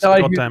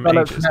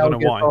developed Metal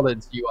Gear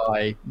Solid's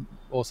UI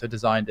also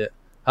designed it.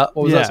 What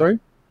was that? Sorry.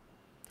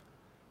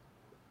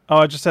 Oh,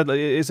 I just said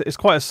it's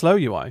quite a slow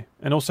UI,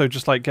 and also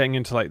just like getting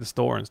into like the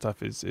store and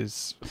stuff is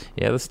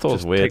the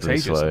store's weirdly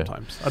slow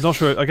sometimes. I'm not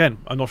sure. Again,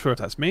 I'm not sure if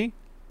that's me,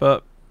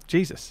 but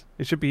Jesus,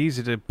 it should be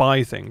easy to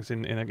buy things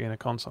in a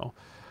console.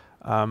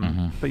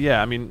 But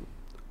yeah, I mean,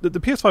 the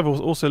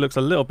PS5 also looks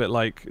a little bit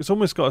like it's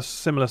almost got a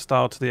similar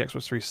style to the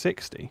Xbox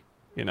 360.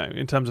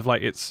 In terms of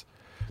like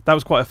that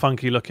was quite a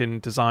funky looking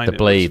design. The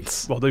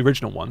blades, the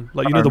original one,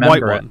 like the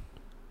white one.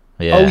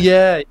 Yeah. Oh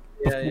yeah.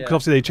 Because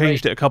obviously they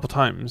changed it a couple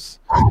times.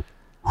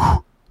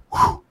 Oh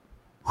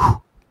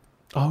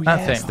yeah,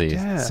 that's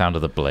the sound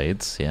of the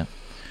blades. Yeah.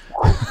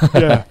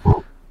 Yeah.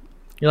 You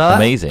know that?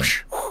 Amazing.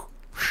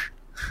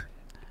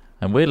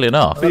 And weirdly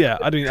enough,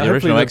 I mean, the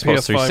original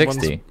Xbox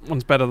 360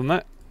 one's better than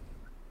that.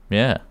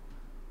 Yeah.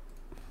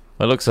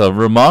 Well, it looks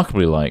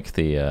remarkably like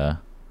the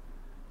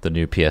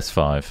new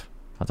PS5.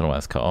 I don't know why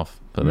that's cut off,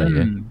 but there you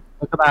go.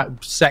 Look at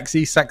that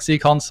sexy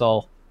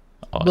console.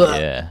 Oh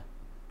yeah.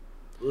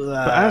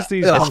 But as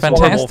these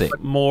consoles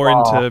more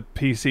into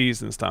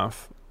PCs and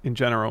stuff in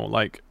general,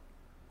 like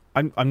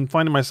I'm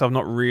finding myself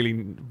not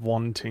really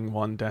wanting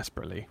one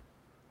desperately,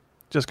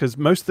 just because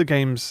most of the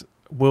games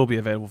will be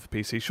available for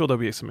PC. Sure, there'll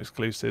be some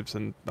exclusives,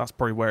 and that's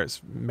probably where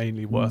it's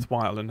mainly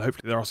worthwhile, and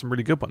hopefully there are some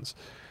really good ones.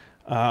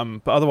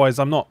 But otherwise,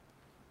 I'm not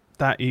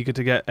that eager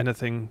to get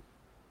anything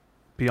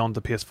beyond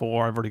the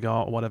PS4 I've already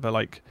got or whatever.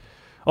 Like,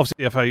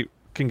 obviously, if I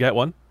can get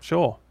one,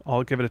 sure,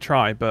 I'll give it a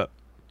try, but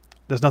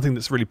there's nothing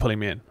that's really pulling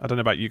me in. I don't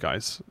know about you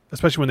guys,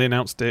 especially when they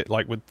announced it,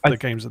 like with the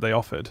games that they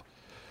offered,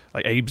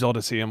 like Abe's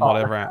Odyssey and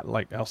whatever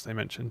else they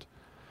mentioned.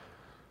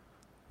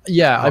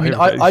 Yeah, I mean,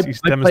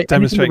 he's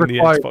demonstrating the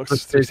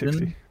Xbox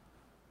 360.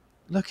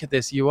 Look at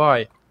this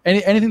UI.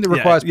 Anything that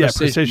requires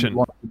precision.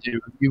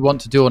 You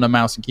want to do on a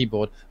mouse and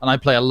keyboard. And I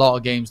play a lot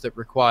of games that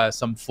require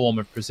some form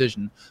of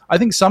precision. I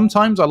think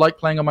sometimes I like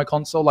playing on my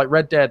console. Like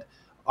Red Dead,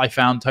 I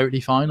found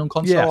totally fine on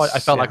console. Yes, I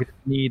felt like I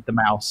didn't need the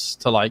mouse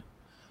to like...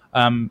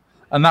 and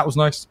that was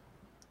nice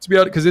to be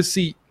able to... Because this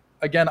seat,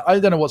 again, I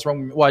don't know what's wrong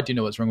with me. Well, I do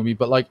know what's wrong with me,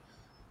 but like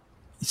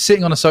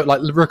sitting on a sofa,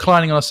 like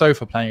reclining on a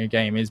sofa playing a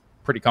game is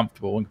pretty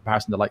comfortable in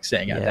comparison to like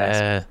sitting at a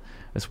desk.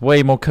 It's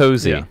way more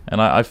cozy.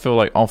 And I feel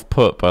like off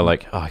put by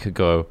like, I could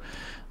go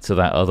to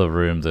that other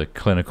room, the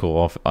clinical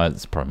off.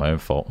 It's probably my own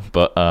fault,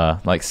 but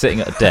like sitting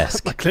at a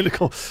desk.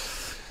 Clinical,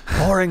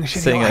 boring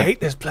shit. I hate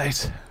this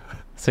place.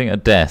 Sitting at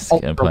a desk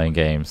and playing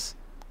games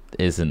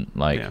isn't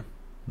like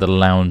the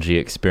loungy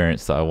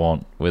experience that I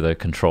want with a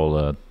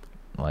controller,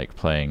 like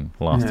playing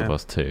Last of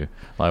Us 2.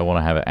 Like, I want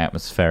to have it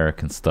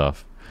atmospheric and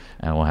stuff,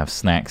 and I want to have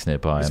snacks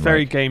nearby. It's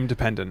very game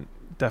dependent.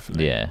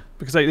 Definitely. Yeah.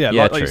 Because like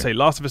you say,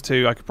 Last of Us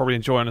 2 I could probably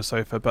enjoy on a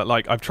sofa, but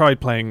like I've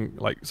tried playing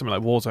like something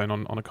like Warzone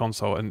on a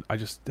console, and I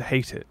just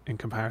hate it in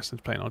comparison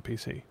to playing on a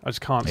PC. I just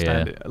can't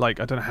stand it.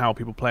 Like, I don't know how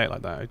people play it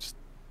like that.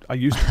 I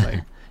used to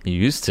play You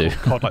used to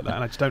COD like that,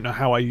 and I just don't know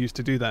how I used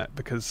to do that,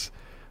 because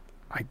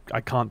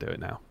I can't do it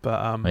now. But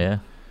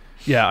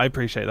I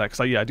appreciate that, because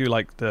I do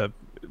like the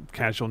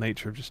casual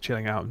nature of just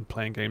chilling out and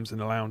playing games in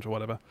the lounge or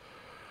whatever.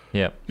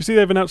 Yeah. You see,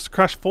 they've announced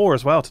Crash 4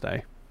 as well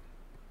today.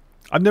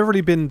 I've never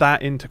really been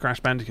that into Crash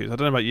Bandicoots. I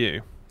don't know about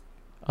you.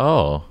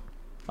 Oh,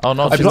 not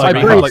I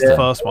like the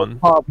first one.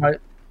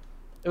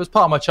 It was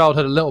part of my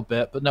childhood a little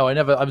bit, but no,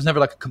 I was never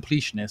like a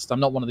completionist. I'm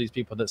not one of these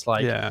people that's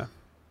like,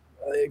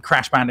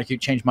 Crash Bandicoot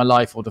changed my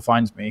life or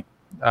defines me.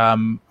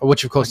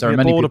 Which of course there are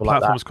many people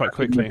like that. Quite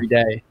quickly. Every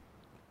day.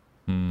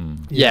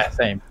 Yeah,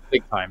 same.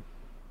 Big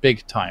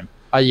time.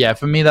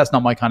 For me, that's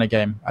not my kind of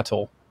game at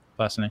all,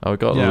 personally. Oh, it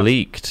got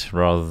leaked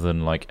rather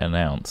than like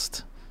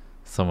announced.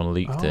 Someone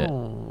leaked it.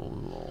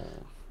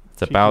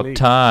 It's about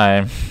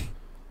time.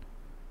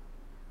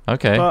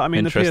 Okay. Well, I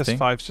mean, the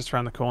PS5's just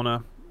around the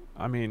corner.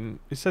 I mean,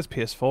 it says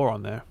PS4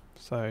 on there,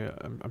 so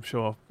I'm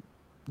sure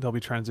they'll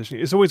be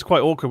transitioning. It's always quite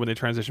awkward when they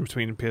transition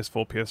between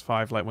PS4,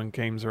 PS5, like when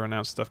games are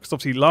announced stuff. Because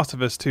obviously, Last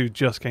of Us 2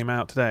 just came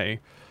out today,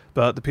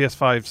 but the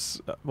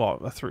PS5's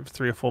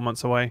 3 or 4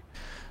 months away.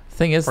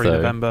 Thing is, probably though,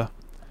 November.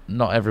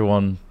 Not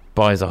everyone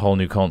buys a whole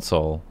new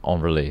console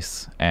on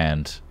release,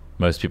 and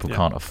most people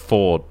can't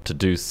afford to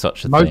do such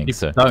a thing.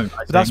 Most people don't.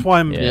 But that's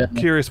why I'm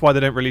curious why they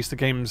don't release the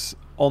games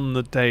on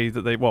the day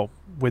that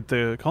with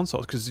the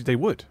consoles, because they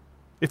would.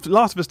 If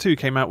Last of Us 2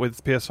 came out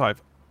with PS5,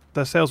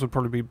 their sales would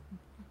probably be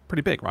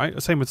pretty big, right?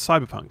 The same with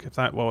Cyberpunk. If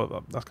that's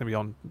going to be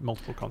on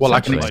multiple consoles. Well,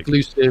 like an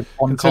exclusive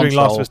on considering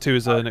console. Last of Us 2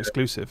 is an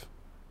exclusive.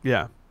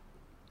 Yeah.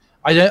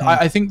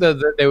 I think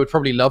that they would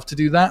probably love to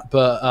do that,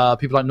 but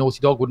people like Naughty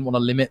Dog wouldn't want to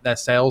limit their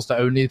sales to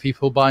only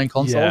people buying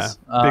consoles.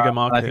 Yeah, bigger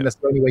market. I think that's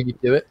the only way you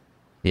do it.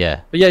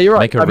 Yeah. But yeah, you're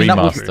right. Make a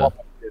remaster.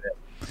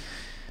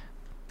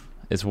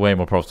 It's way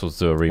more profitable to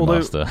do a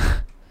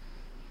remaster.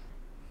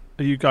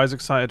 Are you guys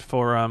excited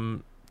for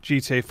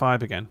GTA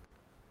 5 again?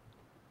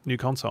 New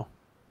console.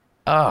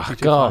 Oh,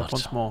 GTA God. 5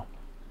 once more.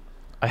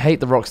 I hate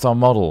the Rockstar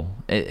model.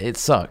 It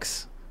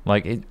sucks.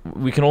 Like,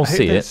 we can all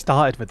see it. It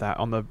started with that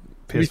on the PS5.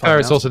 To be fair,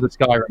 it's also the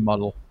Skyrim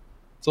model.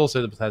 It's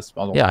also the Bethesda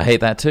model. Yeah, I hate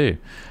that too.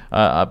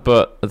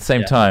 But at the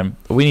same time,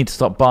 we need to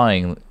stop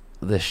buying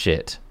this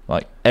shit.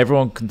 Like,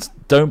 everyone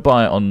don't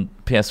buy it on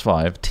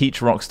PS5. Teach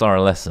Rockstar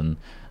a lesson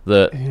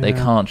that they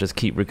can't just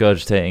keep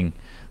regurgitating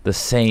the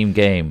same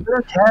game. They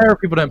don't care if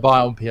people don't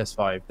buy it on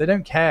PS5. They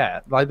don't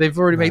care. Like, they've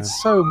already made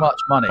so much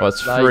money. Well,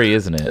 it's free,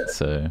 isn't it?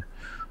 So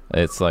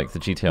it's like the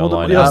GTA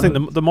Online. I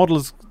think the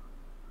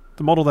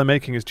model they're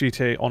making is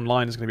GTA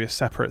Online is going to be a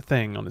separate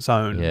thing on its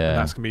own. Yeah. And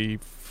that's going to be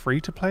free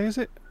to play, is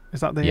it?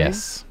 Is that the aim?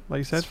 Like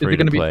you said? It's free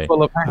to play.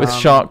 With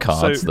shark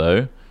cards,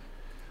 though.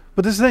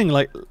 But this thing,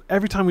 like,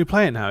 every time we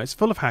play it now, it's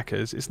full of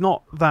hackers. It's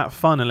not that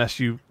fun unless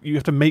you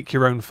have to make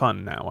your own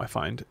fun now, I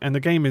find. And the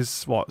game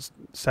is,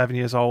 7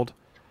 years old?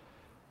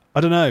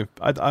 I don't know.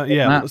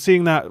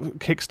 Seeing that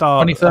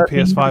Kickstart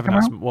PS5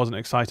 announcement wasn't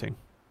exciting.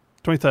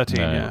 2013,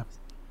 yeah.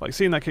 Like,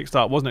 seeing that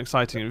Kickstart wasn't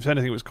exciting. If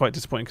anything, it was quite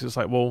disappointing, because it's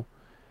like, well,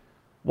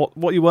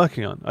 what are you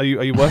working on? Are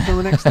you working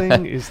on the next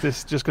thing? Is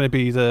this just going to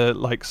be the,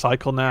 like,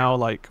 cycle now?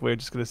 Like, we're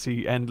just going to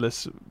see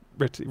endless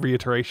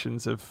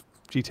reiterations of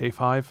GTA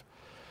 5?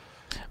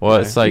 Well,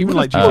 it's like... Even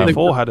like GTA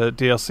 4 had a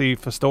DLC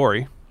for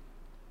story.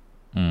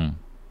 The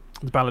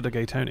Ballad of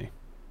Gay Tony.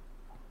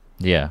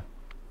 Yeah.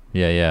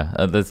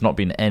 There's not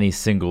been any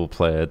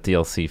single-player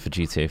DLC for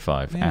GTA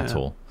 5 at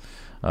all.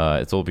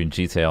 It's all been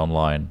GTA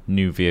Online,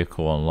 new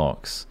vehicle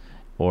unlocks,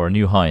 or a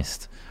new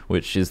heist,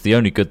 which is the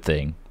only good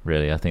thing,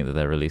 really, I think, that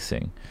they're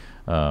releasing.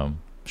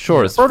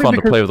 Sure, it's fun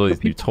to play with all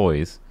these new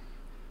toys.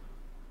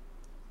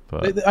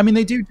 But I mean,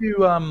 they do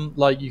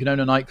like you can own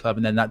a nightclub,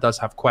 and then that does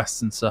have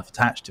quests and stuff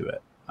attached to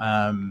it.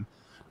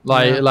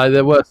 Like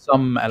there were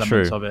some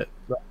elements of it.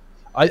 But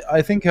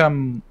I think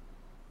the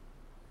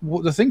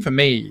thing for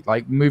me,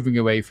 like moving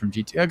away from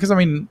GTA, because I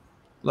mean,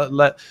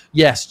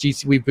 yes,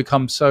 GTA, we've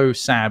become so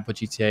sad with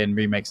GTA and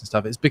remakes and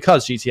stuff. It's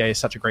because GTA is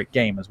such a great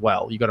game as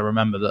well. You got to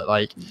remember that,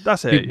 like,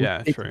 that's it.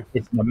 True.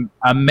 It's an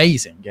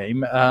amazing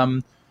game.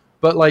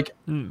 But like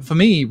for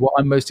me, what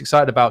I'm most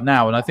excited about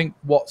now, and I think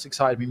what's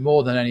excited me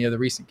more than any of the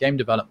recent game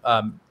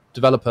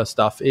developer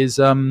stuff, is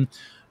the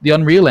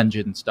Unreal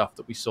Engine stuff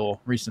that we saw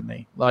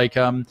recently. Like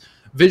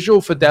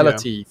visual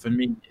fidelity for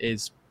me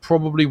is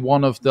probably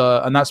one of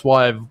the, and that's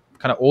why I've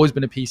kind of always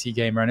been a PC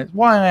gamer, and it's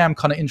why I am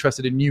kind of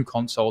interested in new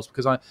consoles,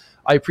 because I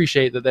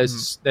appreciate that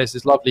there's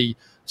this lovely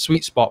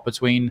sweet spot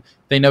between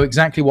they know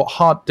exactly what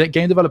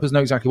game developers know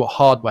exactly what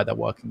hardware they're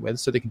working with,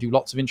 so they can do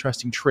lots of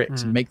interesting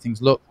tricks and make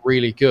things look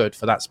really good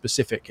for that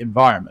specific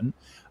environment,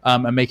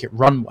 and make it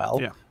run well.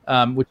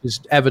 Which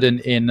is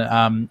evident in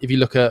if you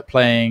look at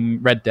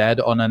playing Red Dead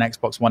on an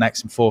Xbox One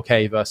X in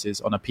 4K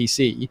versus on a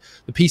PC,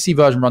 the PC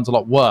version runs a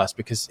lot worse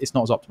because it's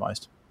not as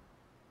optimized.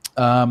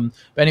 But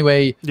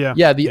anyway,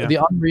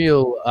 the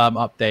Unreal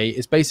update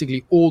is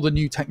basically all the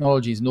new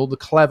technologies and all the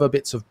clever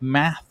bits of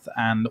math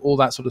and all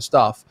that sort of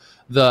stuff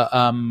that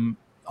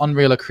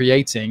Unreal are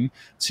creating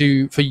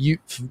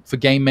for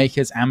game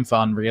makers and for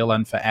Unreal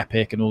and for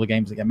Epic and all the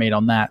games that get made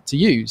on that to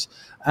use.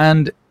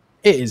 And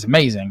it is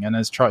amazing. And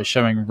as Troy is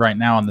showing right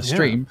now on the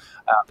stream,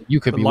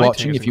 you could be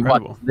watching if you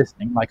weren't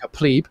listening like a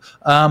plebe.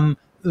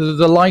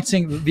 The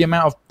lighting, the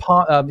amount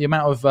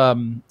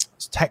of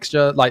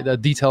texture, like the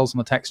details on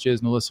the textures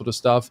and all this sort of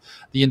stuff,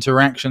 the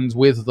interactions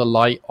with the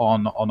light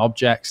on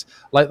objects,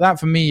 like that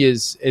for me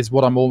is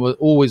what I'm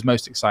always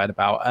most excited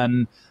about.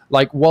 And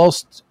like,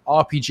 whilst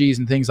RPGs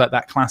and things like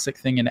that classic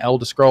thing in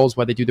Elder Scrolls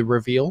where they do the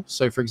reveal,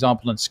 so for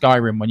example in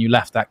Skyrim when you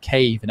left that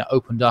cave and it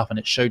opened up and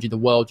it showed you the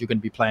world you're going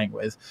to be playing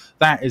with,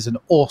 that is an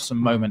awesome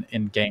moment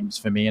in games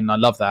for me, and I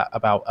love that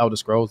about Elder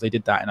Scrolls. They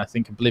did that, and I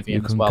think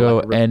Oblivion as well.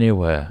 You can go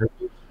anywhere.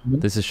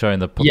 This is showing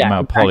the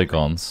amount of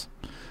polygons,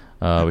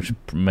 which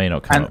may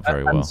not come up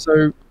very well. And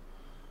so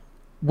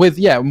with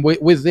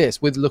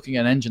looking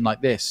at an engine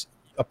like this,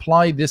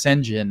 apply this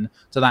engine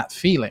to that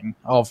feeling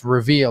of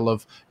reveal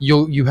of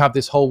you have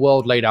this whole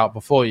world laid out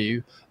before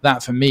you.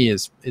 That for me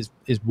is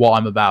what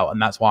I'm about,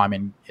 and that's why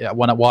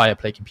why I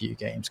play computer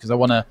games, because I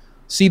want to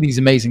see these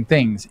amazing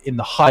things in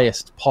the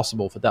highest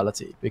possible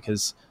fidelity,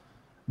 because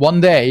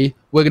one day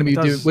we're going to be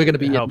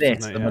in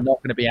this, and we're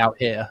not going to be out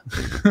here,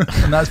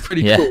 and that's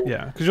pretty cool.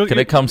 Yeah, can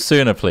it come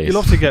sooner, please? You'll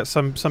often get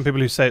some people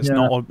who say it's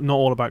not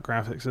all about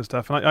graphics and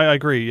stuff, and I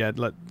agree. Yeah,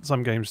 like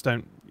some games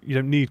you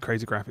don't need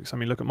crazy graphics. I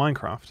mean, look at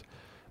Minecraft,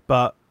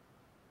 but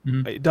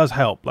it does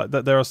help. Like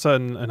there are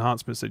certain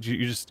enhancements that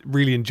you just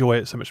really enjoy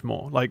it so much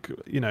more. Like,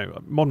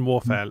 Modern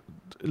Warfare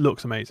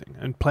looks amazing,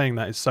 and playing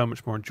that is so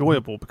much more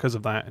enjoyable because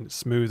of that, and it's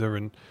smoother.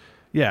 And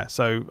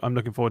so I'm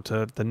looking forward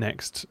to the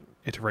next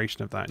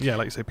iteration of that.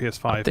 Like you say,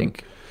 PS5, I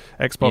think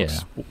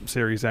Xbox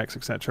Series X,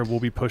 etc., will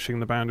be pushing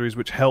the boundaries,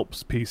 which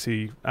helps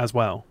PC as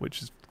well,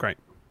 which is great.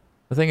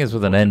 The thing is,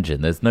 with an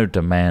engine, there's no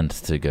demand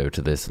to go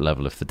to this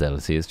level of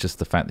fidelity. It's just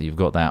the fact that you've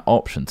got that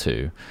option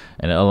to,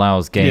 and it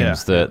allows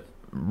games that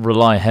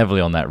rely heavily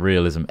on that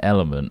realism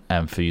element,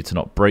 and for you to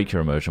not break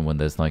your immersion when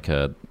there's like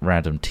a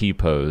random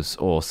T-pose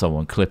or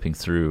someone clipping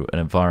through an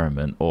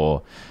environment,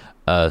 or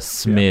a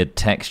smeared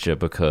texture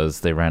because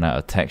they ran out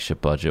of texture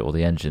budget, or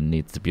the engine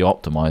needs to be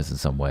optimized in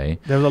some way.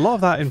 There was a lot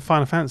of that in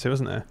Final Fantasy,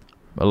 wasn't there?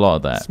 A lot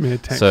of that.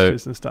 Smeared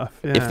textures and stuff.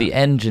 Yeah. If the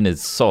engine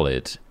is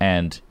solid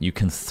and you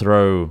can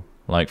throw,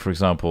 like, for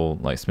example,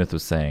 like Smith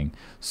was saying,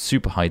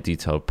 super high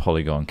detailed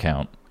polygon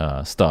count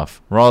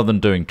stuff, rather than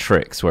doing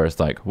tricks where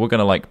it's like, we're going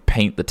to like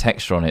paint the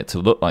texture on it to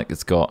look like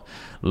it's got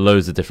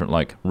loads of different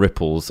like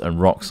ripples and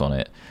rocks on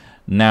it.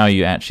 Now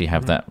you actually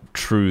have that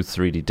true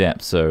 3D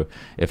depth. So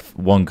if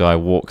one guy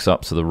walks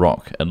up to the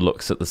rock and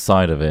looks at the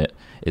side of it,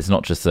 it's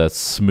not just a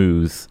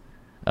smooth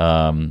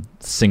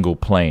single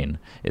plane.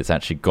 It's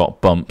actually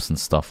got bumps and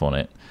stuff on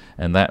it.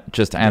 And that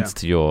just adds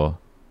to your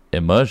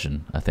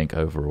immersion, I think,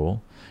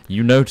 overall.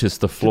 You notice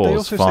the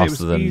flaws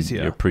faster than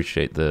you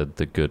appreciate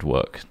the good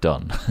work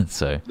done.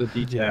 So the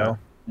detail.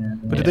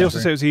 But did they also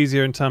say it was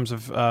easier in terms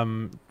of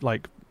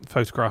like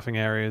photographing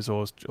areas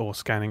or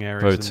scanning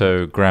areas?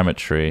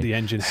 Photogrammetry. The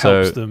engine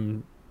helps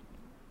them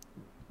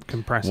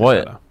compress it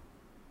better.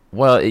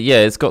 Well,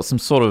 it's got some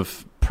sort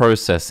of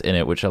process in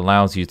it which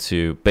allows you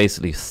to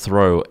basically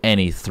throw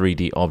any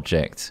 3D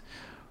object.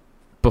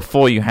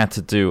 Before, you had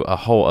to do a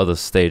whole other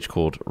stage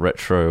called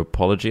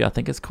retropology, I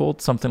think it's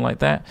called, something like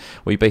that,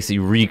 where you basically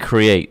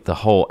recreate the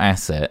whole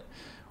asset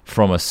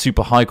from a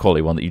super high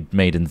quality one that you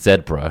made in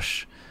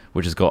ZBrush,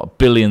 which has got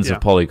billions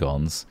of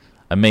polygons.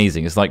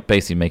 Amazing. It's like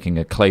basically making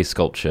a clay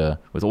sculpture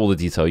with all the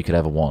detail you could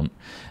ever want.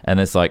 And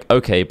it's like,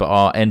 okay, but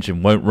our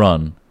engine won't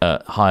run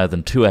at higher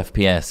than 2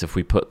 FPS if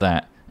we put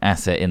that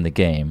asset in the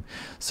game.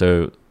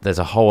 So there's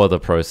a whole other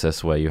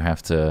process where you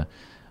have to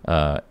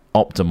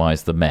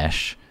optimize the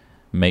mesh,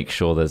 make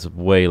sure there's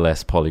way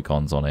less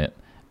polygons on it,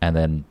 and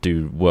then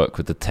do work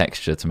with the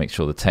texture to make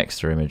sure the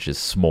texture image is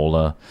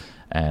smaller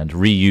and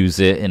reuse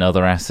it in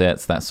other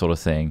assets, that sort of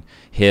thing.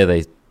 Here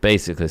they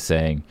basically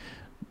saying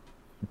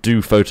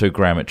do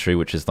photogrammetry,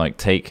 which is like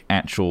take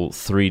actual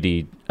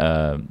 3D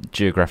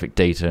geographic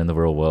data in the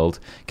real world,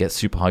 get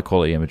super high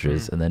quality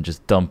images, and then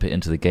just dump it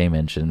into the game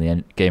engine.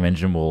 The game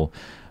engine will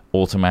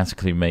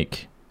automatically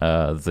make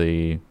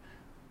the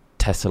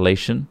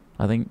tessellation,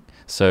 I think.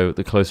 So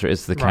the closer it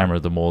is to the camera,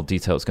 the more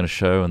detail it's going to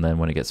show, and then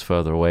when it gets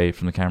further away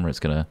from the camera, it's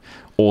going to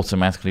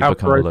automatically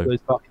become a low. Those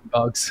fucking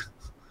bugs.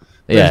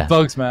 Those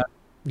bugs, man.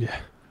 Yeah.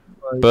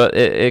 But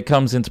it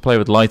comes into play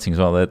with lighting as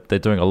well. They're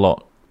doing a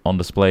lot on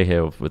display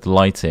here with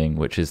lighting,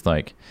 which is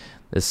like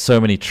there's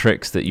so many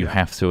tricks that you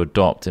have to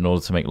adopt in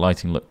order to make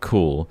lighting look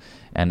cool,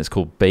 and it's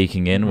called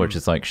baking in, which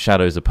is like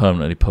shadows are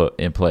permanently put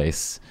in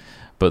place,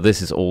 but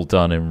this is all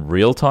done in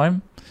real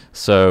time.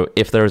 So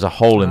if there is a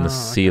hole in the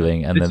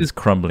ceiling and then there's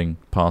crumbling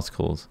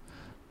particles,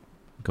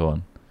 go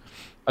on.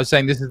 I was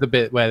saying this is the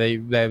bit where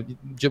they're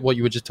what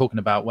you were just talking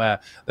about, where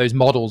those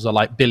models are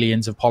like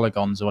billions of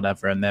polygons or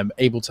whatever, and they're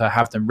able to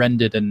have them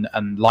rendered and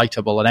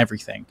lightable and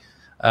everything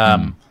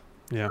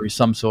through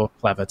some sort of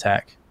clever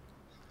tech.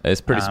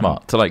 It's pretty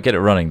smart. To like get it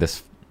running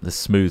this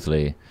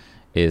smoothly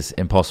is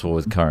impossible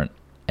with current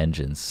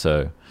engines.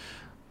 So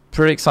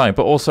pretty exciting,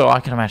 but also I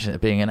can imagine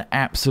it being an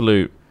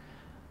absolute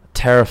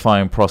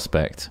terrifying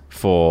prospect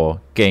for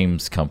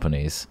games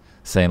companies,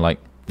 saying like,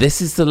 this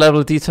is the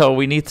level of detail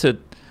we need to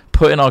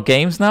put in our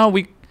games now.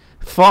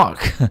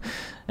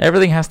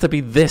 Everything has to be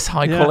this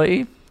high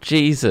quality.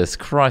 Jesus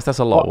Christ, that's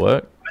a lot of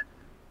work.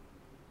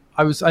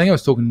 I think I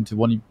was talking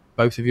to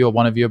both of you or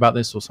one of you about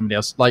this, or somebody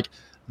else. Like,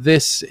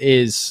 this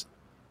is,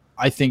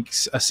 I think,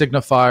 a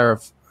signifier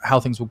of how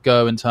things will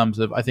go in terms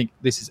of, I think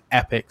this is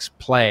Epic's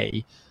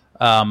play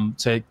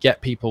to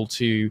get people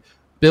to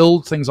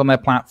build things on their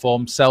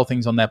platform, sell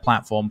things on their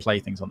platform, play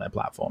things on their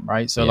platform,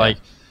 right? So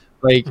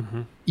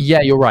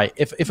you're right.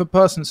 If a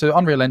person, so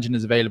Unreal Engine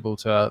is available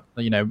to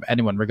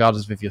anyone,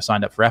 regardless of if you're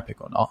signed up for Epic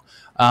or not.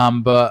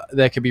 But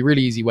there could be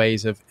really easy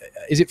ways of,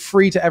 is it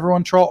free to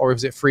everyone, Trot, or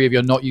is it free if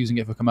you're not using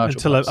it for commercial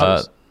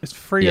purposes? It's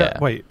free.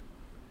 Wait,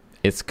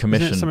 it's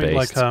commission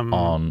based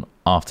on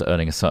after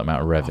earning a certain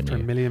amount of revenue.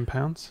 After £1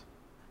 million.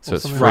 So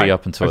it's free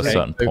up until a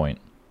certain point.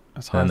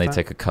 And then they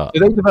take a cut.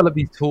 So they develop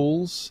these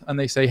tools and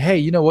they say, hey,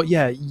 you know what?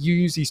 Yeah, you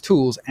use these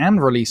tools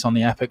and release on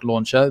the Epic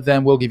launcher,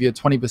 then we'll give you a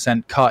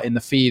 20% cut in the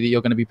fee that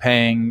you're going to be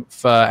paying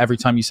for every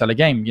time you sell a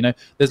game.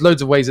 There's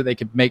loads of ways that they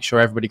could make sure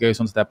everybody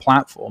goes onto their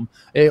platform.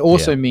 It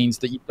also means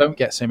that you don't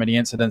get so many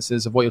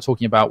incidences of what you're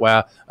talking about,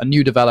 where a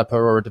new developer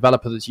or a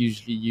developer that's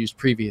usually used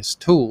previous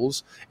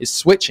tools is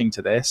switching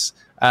to this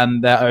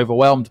and they're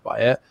overwhelmed by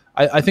it.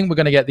 I think we're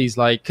going to get these,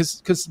 like,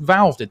 because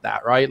Valve did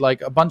that, right?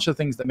 Like, a bunch of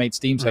things that made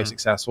Steam so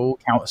successful,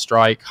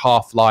 Counter-Strike,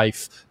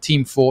 Half-Life,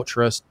 Team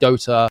Fortress,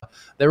 Dota,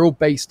 they're all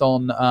based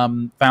on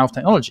Valve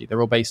technology.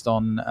 They're all based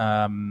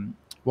on,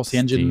 what's the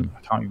engine? Steam.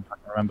 I can't even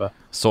remember.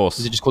 Source.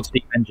 Is it just called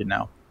Steam Engine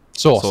now?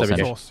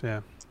 Source,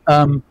 yeah.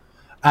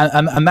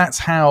 And that's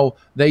how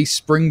they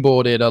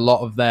springboarded a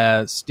lot of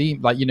their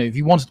Steam. Like, if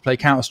you wanted to play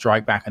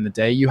Counter-Strike back in the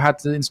day, you had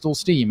to install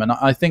Steam. And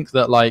I think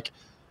that, like,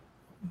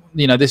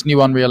 this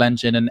new Unreal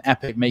Engine and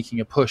Epic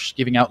making a push,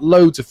 giving out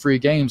loads of free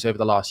games over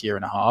the last year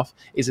and a half,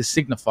 is a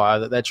signifier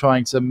that they're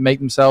trying to make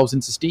themselves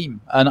into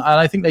Steam. And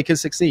I think they could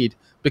succeed,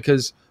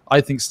 because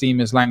I think Steam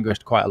has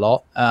languished quite a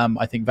lot.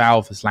 I think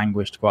Valve has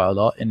languished quite a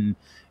lot in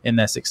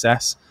their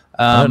success.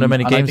 I don't know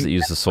many games that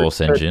use the Source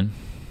engine,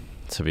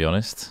 to be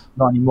honest.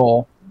 Not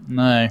anymore.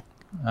 No.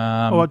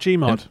 What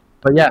Gmod?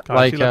 But yeah,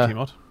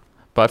 Gmod.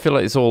 But I feel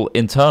like it's all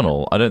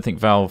internal. I don't think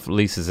Valve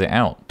leases it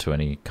out to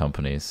any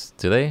companies,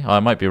 do they? I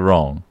might be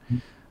wrong.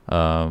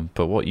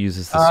 But what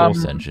uses the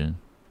Source engine?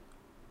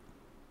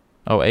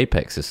 Oh,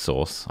 Apex is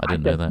Source. I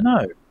didn't know that.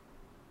 No.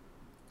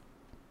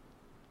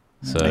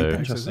 So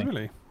Apex,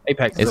 really?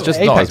 Apex. It's just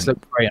Apex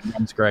looks great and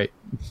runs great.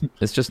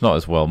 It's just not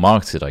as well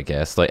marketed, I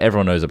guess. Like,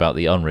 everyone knows about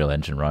the Unreal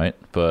Engine, right?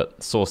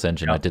 But Source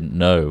engine, I didn't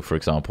know, for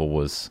example,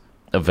 was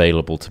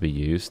available to be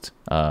used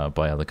by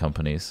other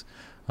companies.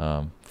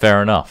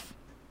 Fair enough.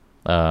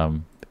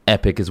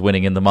 Epic is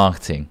winning in the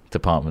marketing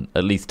department,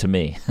 at least to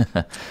me.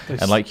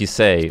 And like you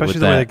say, especially with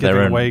the way they're their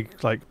giving own, away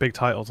like big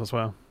titles as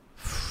well.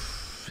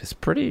 It's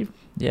pretty,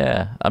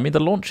 I mean, the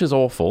launch is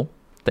awful.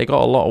 They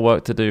got a lot of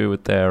work to do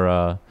with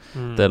their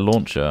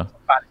launcher.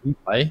 Bad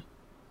Uplay.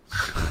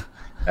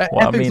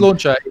 Epic's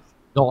launcher is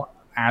not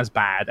as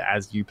bad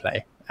as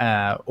Uplay.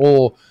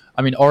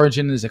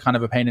 Origin is a kind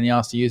of a pain in the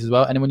ass to use as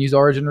well. Anyone use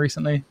Origin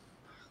recently?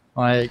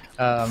 Like,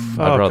 I'd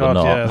rather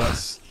not. Yeah,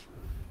 that's...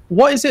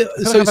 What is it?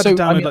 So I've had to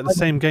download like the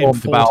same game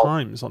 4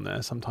 times on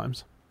there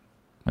sometimes.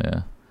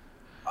 Yeah.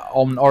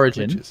 On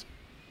Origin.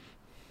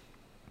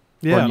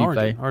 Yeah, on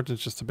Origin.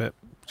 Origin's just a bit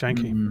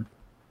janky.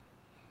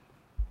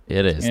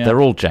 It is. Yeah. They're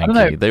all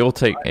janky. They all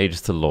take ages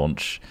to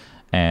launch,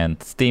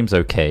 and Steam's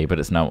okay, but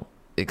it's now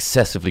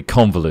excessively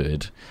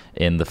convoluted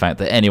in the fact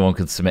that anyone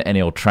can submit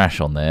any old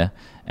trash on there,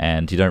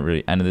 and you don't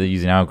really, and they're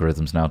using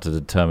algorithms now to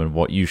determine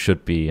what you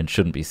should be and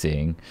shouldn't be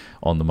seeing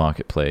on the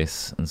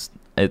marketplace. And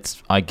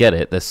I get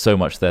it. There's so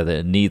much there that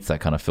it needs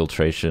that kind of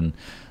filtration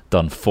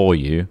done for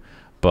you,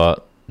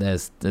 but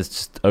there's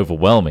just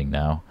overwhelming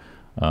now.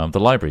 The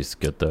library's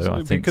good though. So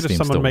I think good if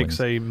someone makes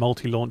a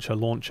multi-launcher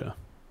launcher.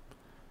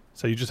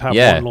 So you just have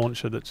one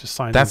launcher that just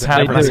signs. That's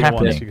happening.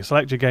 So you can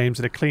select your games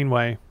in a clean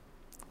way.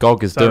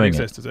 GOG is doing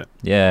it. Is it?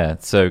 Yeah.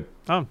 So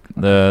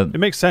it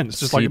makes sense.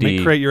 Just CD,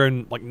 like create your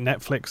own like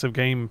Netflix of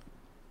game.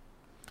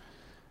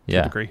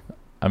 Yeah. Degree.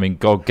 I mean,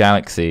 GOG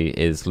Galaxy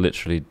is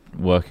literally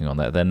working on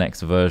that. Their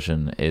next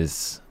version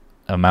is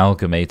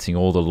amalgamating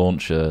all the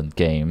launcher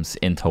games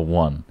into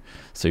one,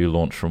 so you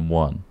launch from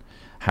one.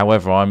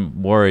 However,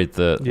 I'm worried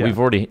that we've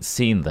already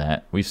seen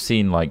that. We've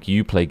seen like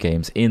Uplay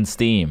games in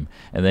Steam,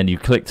 and then you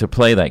click to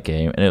play that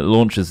game, and it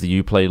launches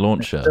the Uplay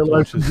launcher.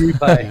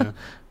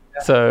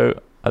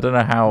 So I don't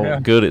know how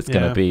good it's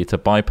going to be to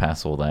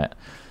bypass all that.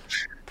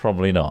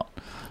 Probably not.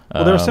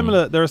 Well, there are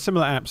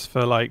similar apps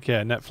for like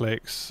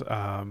Netflix,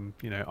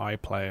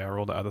 iPlayer,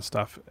 all that other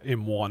stuff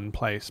in one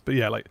place. But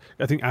like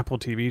I think Apple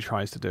TV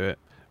tries to do it,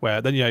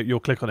 where then you'll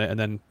click on it and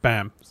then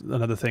bam,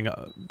 another thing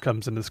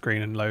comes in the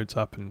screen and loads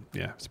up, and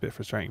it's a bit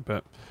frustrating.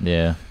 But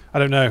I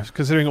don't know.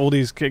 Considering all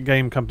these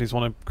game companies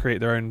want to create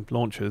their own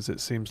launchers,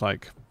 it seems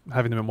like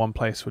having them in one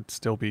place would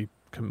still be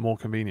more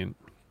convenient.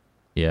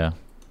 Yeah,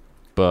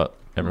 but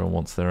everyone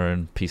wants their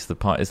own piece of the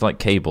pie. It's like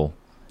cable.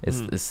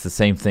 It's the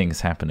same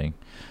things happening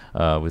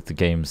with the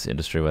games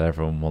industry, where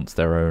everyone wants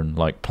their own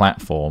like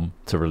platform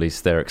to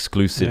release their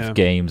exclusive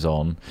games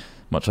on,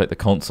 much like the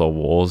console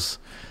wars.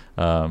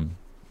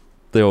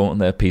 They all want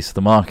their piece of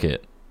the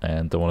market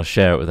and don't want to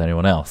share it with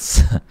anyone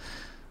else.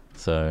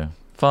 So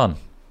fun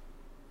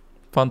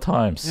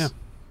times. Yeah.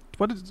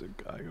 What is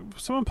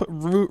someone put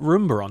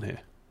Roomba on here?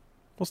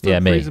 What's the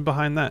reason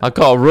behind that? I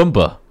got a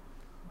Roomba.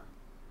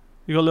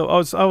 You got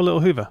a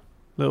little Hoover.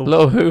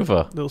 Little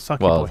Hoover. Little sucky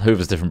boy.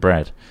 Hoover's different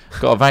bread.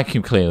 Got a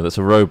vacuum cleaner that's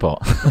a robot.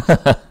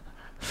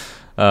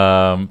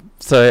 I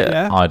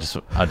just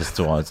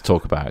wanted to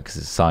talk about it because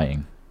it's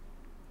exciting.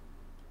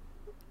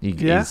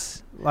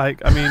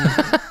 Like, I mean,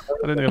 I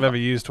don't think I've ever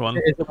used one.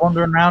 Is it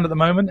wandering around at the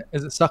moment?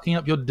 Is it sucking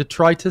up your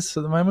detritus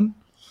at the moment?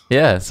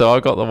 Yeah, so I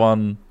got the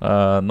one,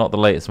 not the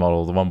latest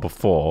model, the one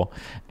before,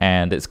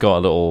 and it's got a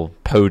little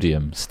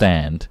podium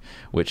stand,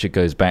 which it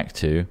goes back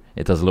to.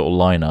 It does a little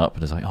line up,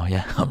 and it's like, oh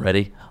yeah, I'm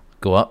ready.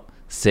 Go up,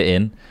 sit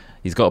in.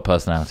 He's got a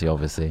personality,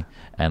 obviously,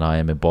 and I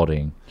am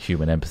embodying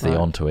human empathy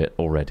onto it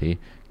already.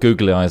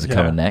 Googly eyes are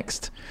coming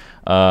next.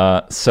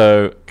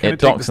 So Can it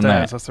docks on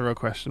that. That's the real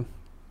question.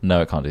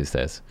 No, it can't do the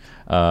stairs.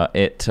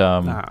 It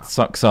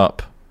sucks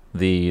up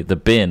the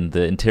bin,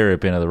 the interior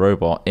bin of the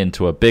robot,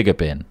 into a bigger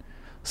bin.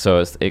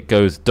 So it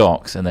goes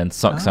docks and then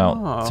sucks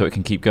out so it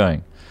can keep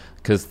going.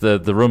 Because the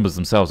Roombas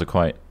themselves are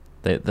quite...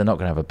 They're not going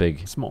to have a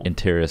big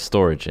interior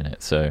storage in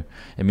it. So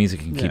it means it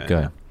can keep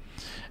going.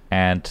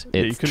 And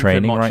it's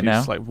training right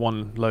now. Like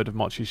one load of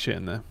Mochi's shit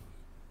in there.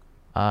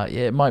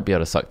 It might be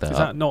able to suck that up. Is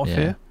that not a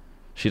fear?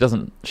 She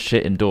doesn't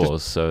shit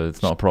indoors, so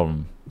it's not a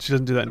problem. She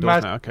doesn't do that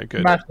indoors now? Okay,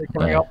 good. Master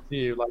coming up to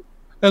you like,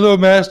 hello,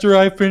 Master,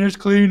 I finished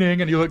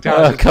cleaning. And you look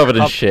down. Covered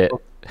in shit.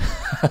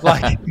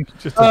 Like,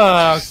 just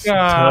a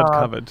turd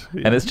covered.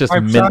 Yeah. And it's just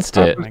minced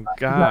it. Oh, my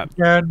God.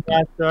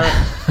 Master.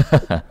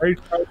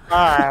 So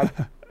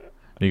bad.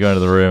 You go into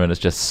the room and it's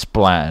just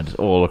splattered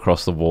all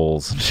across the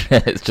walls.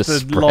 It's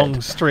just a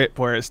long strip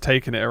where it's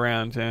taken it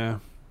around,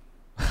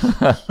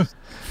 But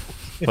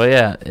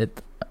yeah,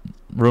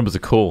 Roombas are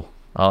cool.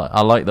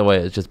 I like the way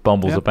it just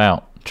bumbles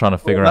about, trying to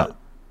figure out.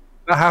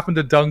 That happened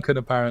to Duncan,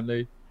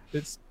 apparently.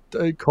 It's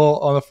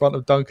caught on the front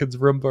of Duncan's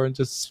Roomba and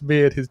just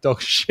smeared his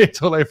dog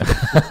shit all over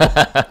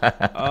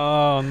the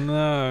Oh,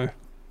 no.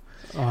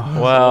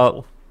 Oh,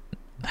 well,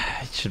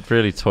 you should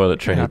really toilet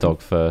train your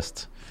dog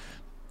first.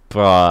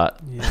 But,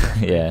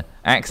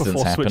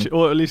 accidents happen.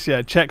 Or at least,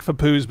 check for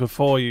poos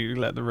before you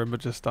let the Roomba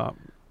just start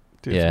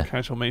doing some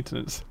casual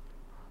maintenance.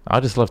 I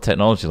just love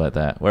technology like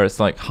that, where it's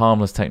like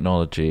harmless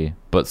technology,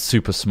 but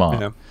super smart.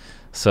 Yeah.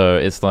 So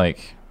it's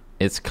like,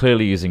 it's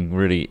clearly using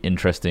really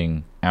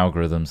interesting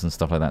algorithms and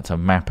stuff like that to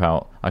map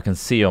out. I can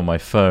see on my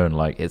phone,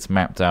 like, it's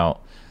mapped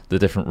out the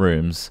different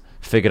rooms,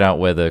 figured out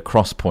where the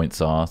cross points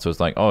are. So it's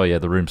like, oh yeah,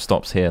 the room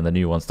stops here and the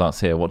new one starts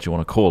here. What do you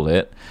want to call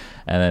it?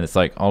 And then it's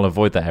like, I'll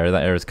avoid that area.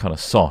 That area is kind of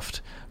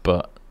soft,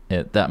 but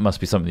that must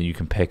be something you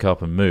can pick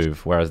up and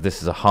move, whereas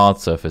this is a hard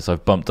surface.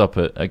 I've bumped up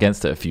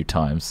against it a few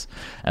times,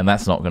 and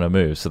that's not going to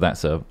move, so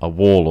that's a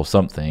wall or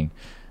something.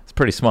 It's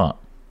pretty smart.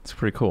 It's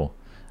pretty cool.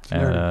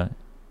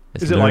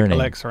 Is it like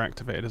Alexa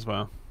activated as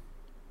well?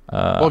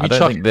 I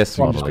don't think this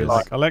model is.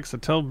 Like, Alexa,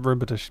 tell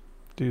Roomba to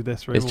do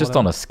this. It's just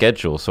on a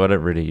schedule, so I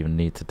don't really even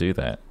need to do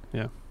that.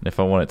 Yeah. And if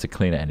I want it to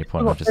clean at any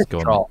point, I'll just go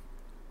on.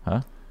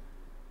 Huh?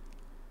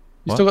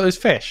 You still got those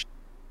fish?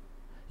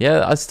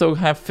 Yeah, I still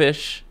have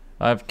fish.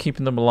 I'm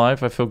keeping them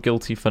alive. I feel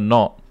guilty for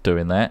not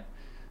doing that.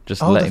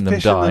 Just letting them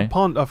die. Oh, the fish in the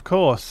pond, of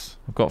course.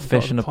 I've got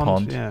fish in the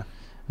pond.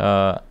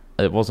 Yeah.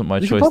 It wasn't my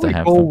choice to have them. You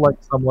could probably call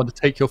someone to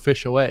take your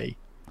fish away.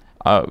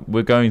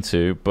 We're going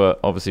to, but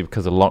obviously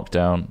because of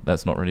lockdown,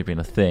 that's not really been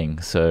a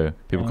thing. So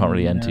people can't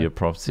really enter your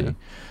property. Yeah.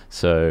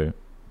 So,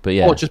 but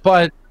yeah. Or just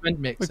buy a cement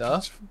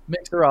mixer,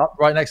 mix her up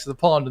right next to the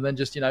pond, and then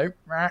just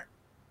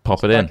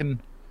pop it in.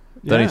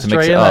 Don't need to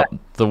mix it up.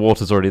 The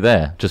water's already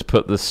there. Just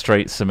put the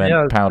straight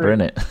cement powder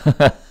in it.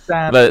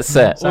 Let it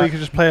set. Or you can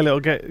just play a little,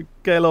 get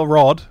a little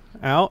rod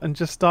out and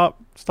just start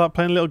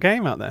playing a little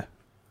game out there.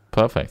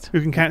 Perfect.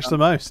 Who can catch the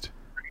most?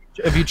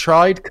 Have you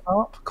tried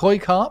koi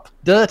carp?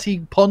 Dirty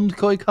pond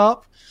koi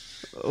carp?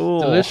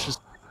 Oh. Delicious.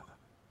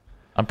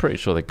 I'm pretty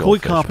sure they got koi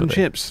carp and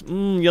chips.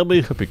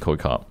 Yummy. Could be koi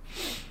carp.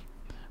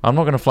 I'm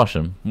not going to flush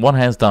them. One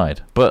has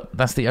died, but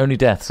that's the only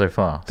death so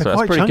far. They're so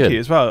quite that's pretty chunky good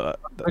as well.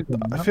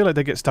 I feel like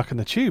they get stuck in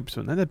the tubes,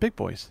 wouldn't they? They're big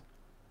boys.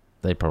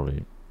 They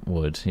probably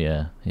would,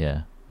 yeah.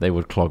 They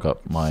would clog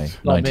up my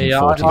like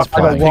 1940s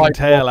plumbing. Big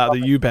tail out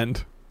of the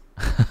U-bend.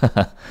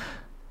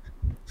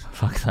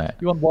 Fuck that.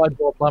 You want wide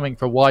bore plumbing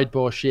for wide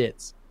bore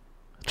shits.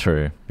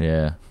 True,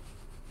 yeah.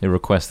 You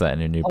request that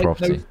in your new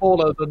property. No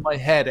taller than my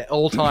head at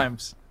all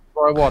times.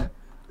 What I want.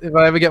 If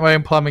I ever get my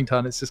own plumbing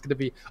done, it's just going to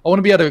be... I want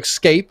to be able to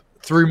escape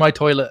through my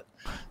toilet.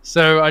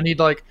 So I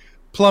need,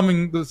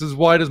 plumbing that's as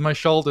wide as my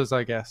shoulders,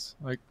 I guess.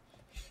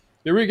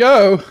 Here we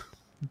go.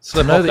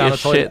 To know that your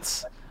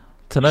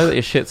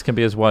shits can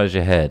be as wide as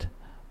your head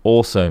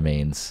also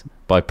means,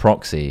 by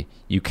proxy,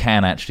 you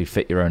can actually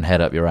fit your own head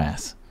up your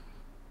ass.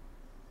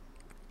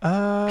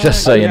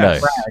 Just so you know.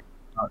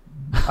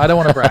 I don't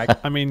want to brag.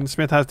 I mean,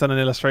 Smith has done an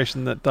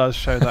illustration that does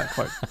show that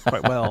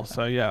quite well.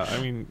 So yeah,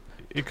 I mean,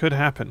 it could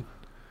happen.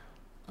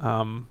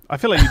 I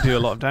feel like you do a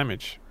lot of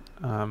damage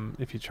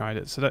if you tried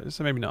it. So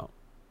maybe not.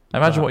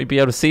 Imagine what you'd be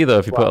able to see though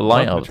if you put a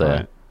light up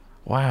there.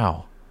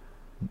 Wow,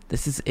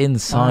 this is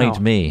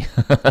inside me.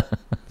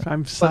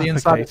 I'm suffocating.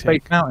 Inside the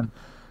Space Mountain.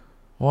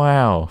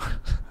 Wow.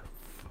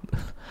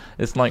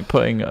 It's like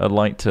putting a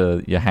light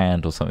to your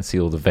hand or something, see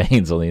all the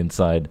veins on the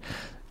inside.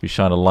 You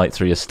shine a light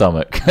through your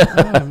stomach.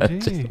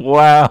 Just,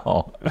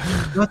 wow.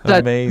 What's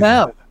that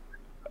smell?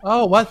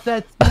 Oh, what's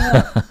that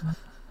smell?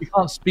 You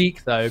can't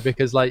speak though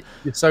because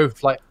you're so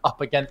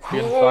up against the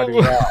inside of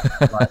your arm.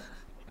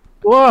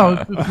 Wow,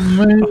 it's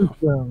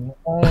amazing.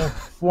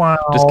 Oh, wow.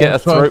 Just get a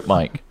throat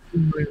mic.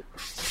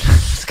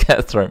 Just get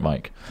a throat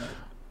mic.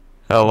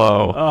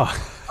 Hello.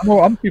 Oh.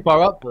 I'm too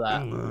far up for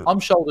that. I'm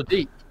shoulder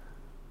deep.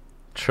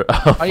 He's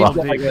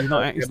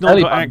not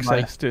got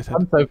access to it.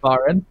 I'm so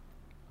far in.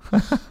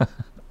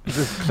 There's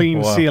a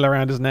clean seal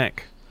around his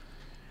neck.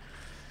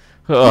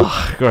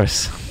 Oh,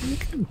 gross.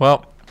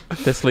 Well,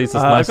 this leads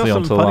us nicely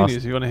on to the last.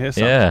 News. You want to hear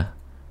something? Yeah,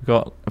 we've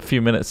got a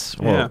few minutes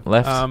left.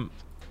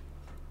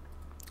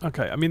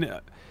 Okay, I mean,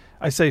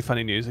 I say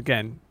funny news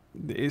again.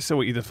 It's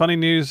either funny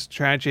news,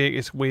 tragic,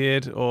 it's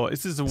weird, or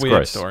this is a weird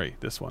gross. Story.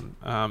 This one,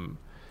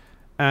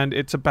 and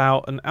it's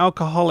about an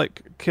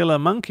alcoholic killer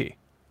monkey.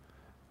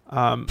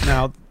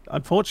 Now,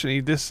 unfortunately,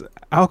 this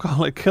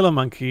alcoholic killer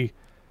monkey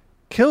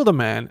killed a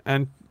man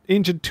and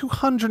injured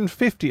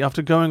 250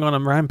 after going on a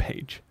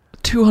rampage.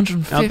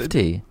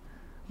 250?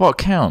 What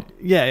count?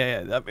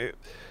 Yeah.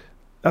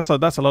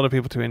 That's a lot of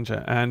people to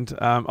injure, and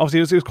obviously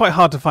it was quite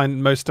hard to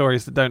find most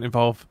stories that don't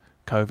involve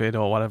COVID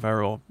or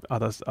whatever or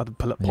other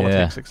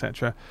politics,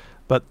 etc.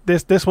 But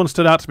this one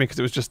stood out to me because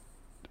it was just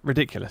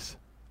ridiculous.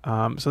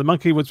 So the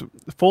monkey was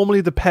formerly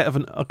the pet of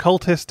an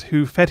occultist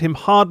who fed him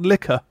hard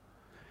liquor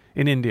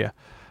in India.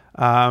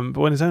 But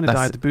when his owner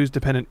died, the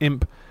booze-dependent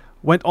imp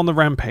went on the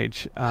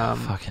rampage.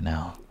 Fucking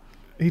hell.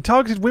 He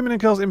targeted women and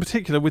girls in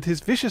particular with his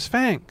vicious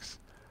fangs.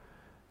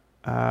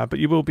 But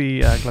you will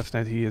be glad to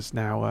know that he has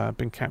now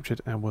been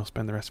captured and will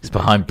spend the rest of his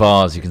days behind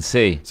bars, you can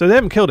see. So they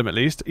haven't killed him at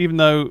least, even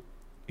though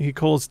he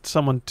caused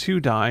someone to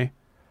die.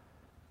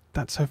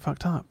 That's so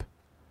fucked up.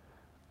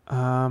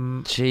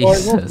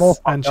 Jesus.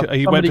 And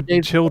he went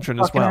for children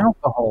as well.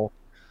 Alcohol.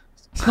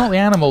 It's not the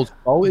animal's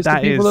fault, it's the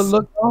people that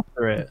look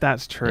after it.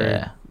 That's true.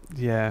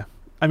 Yeah.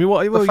 I mean,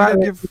 what will you don't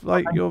give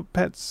your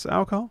pets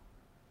alcohol?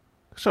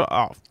 Sure.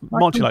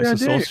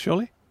 Multi-license sauce,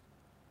 surely.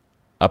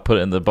 I put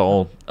it in the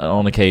bowl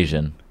on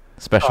occasion.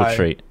 Special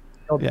treat.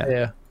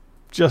 Yeah.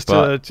 Just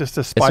to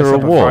spice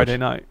up a Friday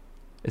night.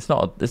 It's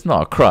not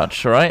a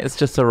crutch, all right? It's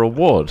just a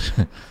reward.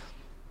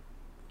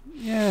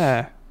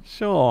 Yeah,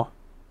 sure.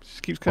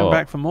 Just keeps coming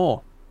back for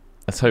more.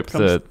 Let's hope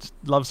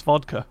loves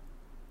vodka.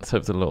 Let's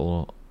hope the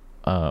little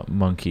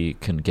monkey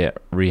can get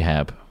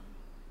rehab.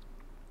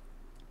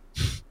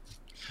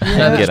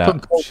 Get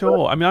out.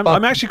 Sure. I mean,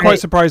 I'm actually quite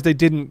surprised they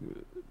didn't.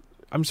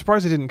 I'm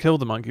surprised they didn't kill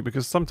the monkey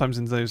because sometimes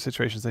in those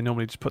situations they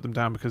normally just put them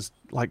down because,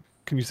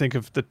 can you think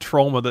of the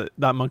trauma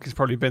that monkey's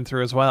probably been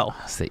through as well?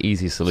 That's the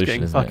easy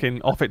solution, isn't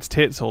fucking off its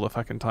tits all the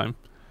fucking time.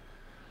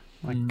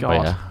 My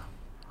God. Yeah.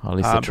 At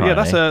least they're trying,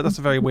 that's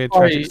a very weird,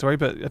 tragic story,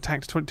 but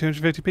attacked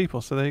 250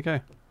 people, so there you go.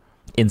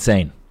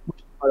 Insane.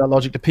 That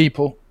logic to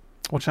people.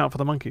 Watch out for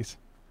the monkeys.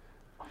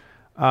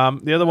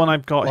 The other one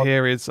I've got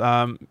here is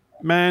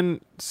man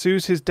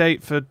sues his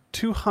date for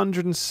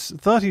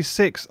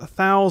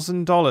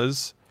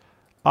 $236,000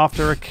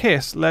 after a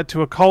kiss led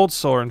to a cold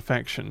sore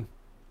infection.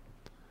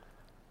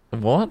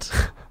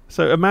 What?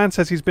 So a man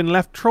says he's been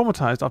left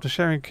traumatized after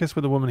sharing a kiss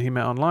with a woman he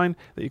met online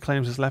that he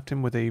claims has left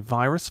him with a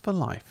virus for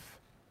life.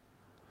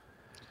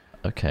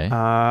 Okay.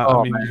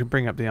 I mean, you can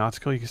bring up the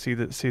article. You can see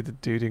the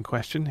dude in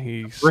question.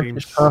 He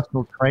British seems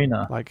personal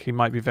trainer. like he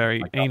might be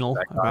very anal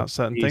about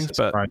certain things,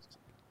 but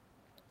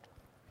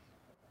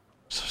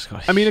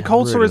I mean, a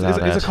cold sore is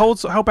a cold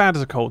sore. How bad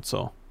is a cold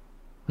sore?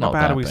 How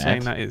bad are we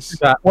saying that is?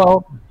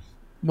 Well,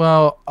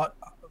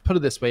 put it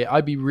this way: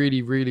 I'd be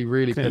really, really,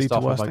 really pissed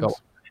off if I got.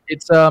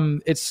 It's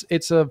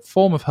a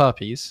form of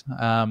herpes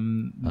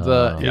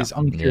that is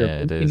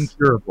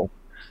incurable.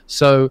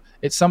 So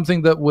it's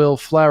something that will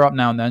flare up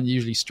now and then,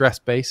 usually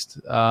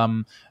stress-based.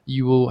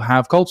 You will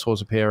have cold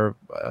sores appear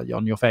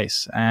on your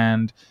face,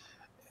 and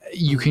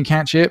you can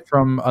catch it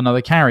from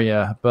another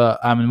carrier, but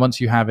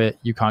once you have it,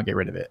 you can't get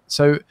rid of it.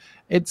 So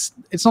it's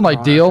not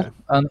ideal, okay.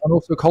 and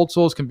also cold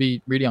sores can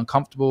be really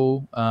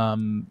uncomfortable.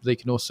 They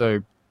can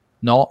also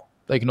not.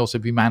 They can also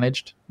be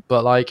managed,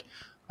 but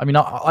in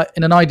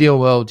an ideal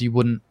world, you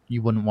wouldn't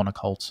want a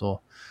cold sore.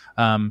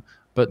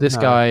 But this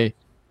guy.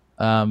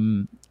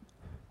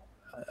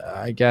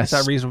 I guess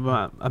it's that reasonable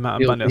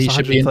amount of money. He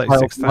should be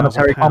entitled to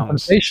monetary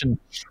compensation.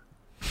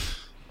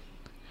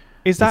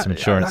 Is that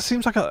insurance? That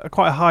seems like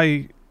quite a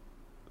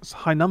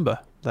high number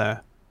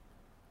there.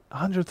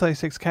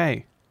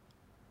 136k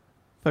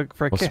for a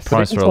kiss. What's the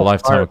price for a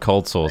lifetime of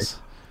cold sores?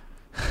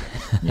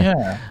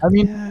 Yeah, I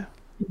mean,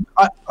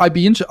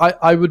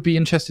 I would be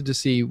interested to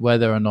see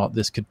whether or not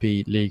this could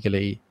be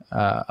legally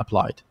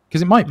applied,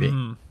 because it might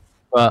be,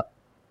 but.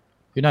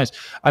 Who knows?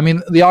 I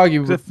mean, the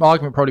argument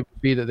probably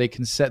would be that they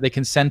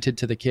consented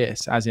to the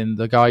kiss, as in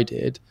the guy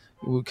did,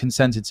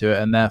 consented to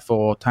it, and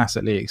therefore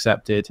tacitly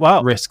accepted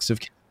risks of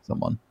killing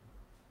someone.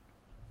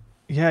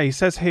 Yeah, he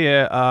says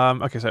here.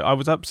 Okay, so I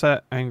was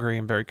upset, angry,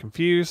 and very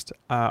confused.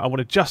 I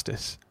wanted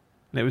justice,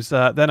 and it was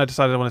then I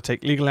decided I want to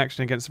take legal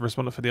action against the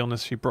respondent for the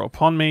illness she brought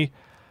upon me.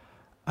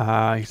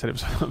 He said it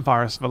was a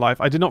virus for life.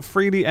 I did not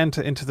freely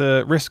enter into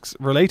the risks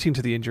relating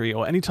to the injury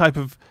or any type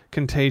of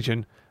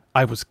contagion.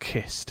 I was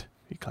kissed.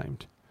 He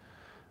claimed.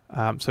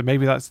 So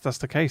maybe that's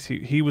the case.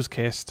 He was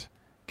kissed,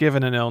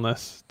 given an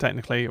illness,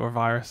 technically, or a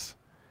virus,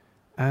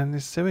 and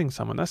is suing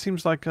someone. That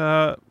seems like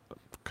a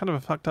kind of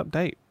a fucked up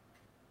date.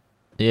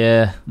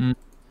 Yeah.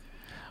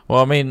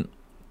 Well, I mean,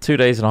 2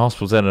 days in a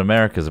hospital in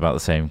America is about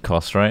the same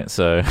cost, right?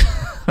 So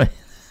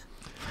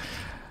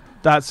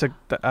that's a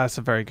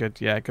very good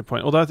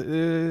point. Although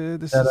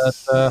this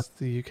is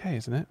the UK,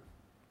 isn't it?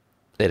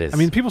 It is. I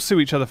mean, people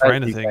sue each other for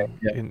anything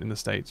in the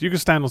States. You can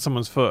stand on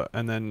someone's foot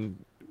and then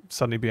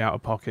suddenly be out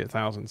of pocket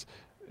thousands.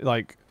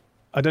 I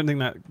don't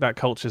think that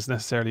culture is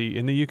necessarily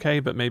in the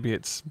UK, but maybe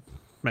it's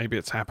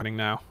happening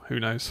now. Who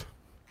knows?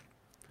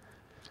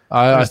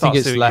 I think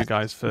it's suing you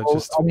guys for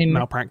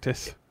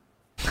malpractice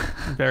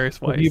in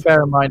various ways. You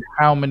bear in mind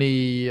how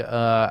many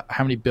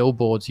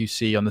billboards you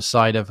see on the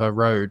side of a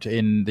road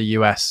in the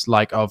US,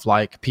 of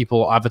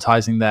people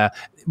advertising there,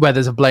 where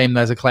there's a blame,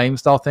 there's a claim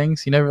style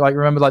things.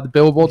 Remember the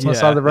billboards on the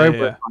side of the road.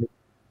 Yeah.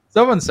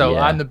 So-and-so,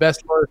 I'm the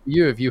best lawyer for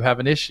you if you have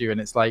an issue. And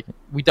it's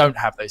we don't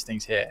have those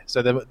things here.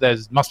 So there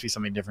must be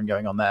something different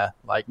going on there.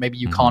 Maybe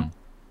you can't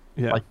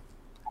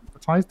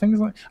advertise things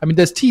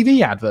there's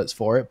TV adverts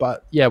for it,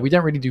 but we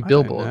don't really do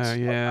billboards.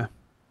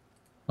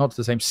 Not to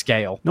the same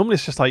scale. Normally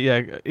it's just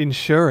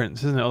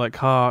insurance, isn't it? Or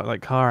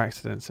car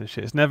accidents and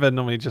shit. It's never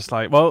normally just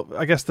I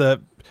guess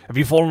have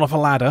you fallen off a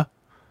ladder?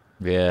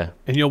 Yeah.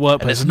 In your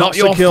workplace, and it's not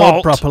your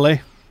fault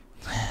properly.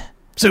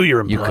 Sue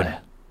your employer.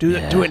 Do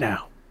it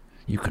now.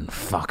 You can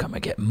fuck them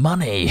and get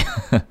money.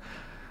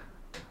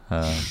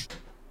 And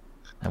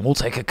we'll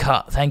take a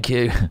cut. Thank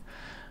you.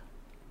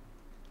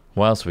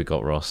 What else have we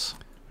got, Ross?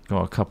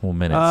 Got a couple more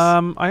minutes.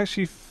 I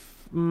actually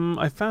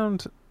I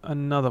found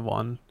another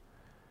one.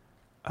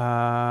 It's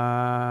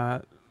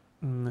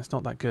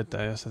not that good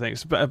though. That's the thing.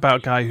 It's about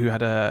a guy who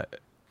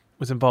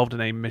was involved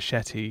in a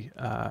machete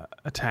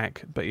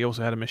attack, but he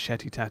also had a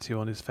machete tattoo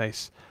on his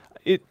face.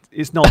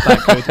 It's not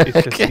that good.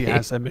 It's just he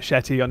has a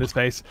machete on his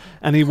face,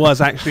 and he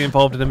was actually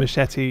involved in a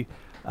machete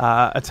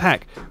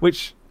attack,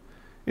 which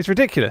is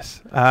ridiculous.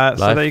 So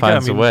there you go.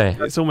 A way.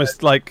 It's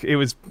almost like it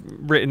was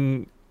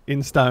written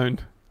in stone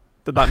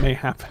that may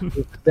happen.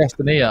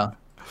 Destiny.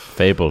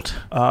 Fabled.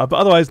 But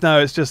otherwise,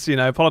 no. It's just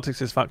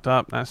politics is fucked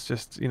up. That's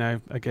just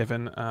a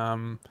given.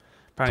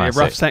 Apparently, a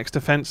rough sex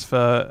defense for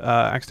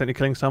accidentally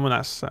killing someone.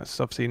 That's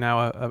obviously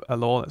now a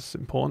law that's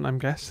important. I'm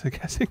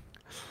guessing.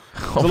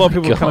 A lot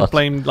of people kind of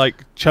blame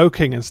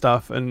choking and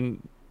stuff,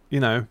 and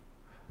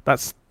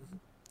that's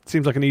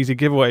seems like an easy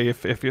giveaway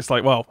if it's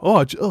it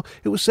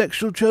was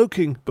sexual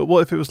choking. But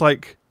what if it was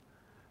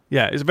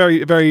it's a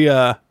very very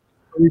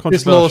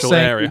controversial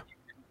area.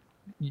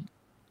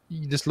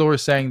 This law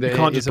is saying that you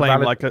can't just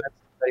blame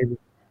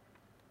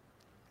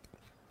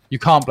you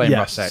can't blame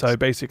rough sex. So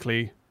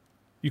basically,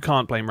 you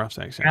can't blame rough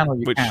sex,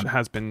 which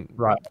has been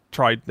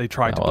tried. They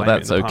tried to blame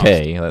that's it in the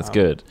okay. past, That's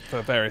good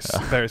for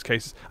various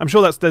cases. I'm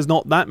sure there's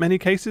not that many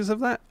cases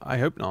of that. I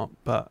hope not,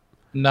 but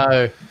no,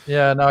 I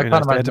can't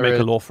imagine they had to make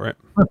a law for it.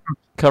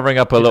 Covering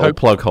up a little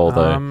plug hole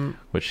though,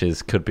 which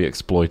could be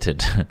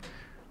exploited.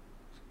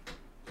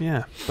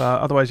 Yeah,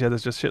 but otherwise,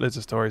 there's just shitloads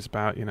of stories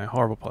about,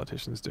 horrible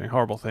politicians doing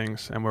horrible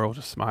things, and we're all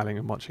just smiling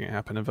and watching it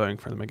happen and voting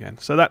for them again.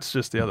 So that's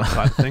just the other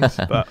side of things,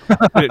 but we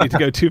don't need to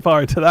go too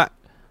far into that.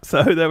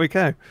 So there we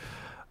go.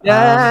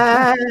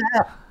 Yeah.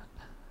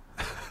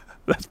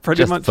 That's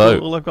pretty much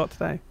all I've got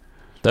today.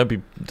 Don't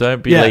be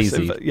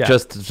lazy.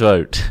 Just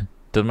vote.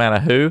 Doesn't matter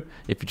who.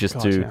 If you just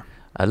do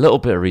a little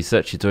bit of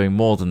research, you're doing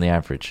more than the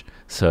average.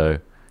 So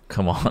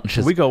come on,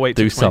 just we got to wait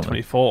till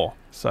 2024.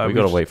 So we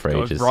got to wait for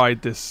ages.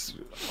 Ride this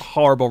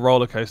horrible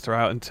roller coaster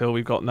out until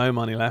we've got no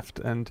money left.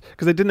 And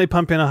because they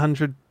pump in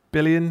 100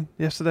 billion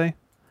yesterday.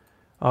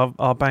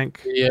 Our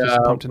bank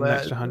just pumped in an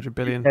extra 100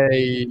 billion.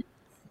 The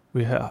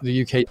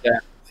UK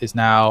debt is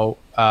now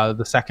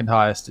the second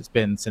highest it's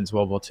been since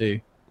World War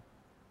II.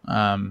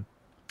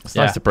 It's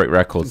nice to break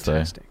records,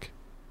 Fantastic.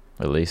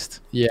 though. At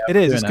least. Yeah, it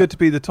is. It's good to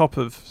be the top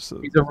of.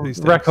 He's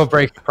a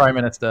record-breaking prime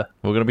minister.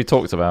 We're going to be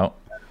talked about.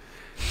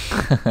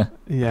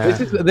 Yeah.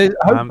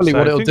 Hopefully,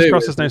 what it'll do.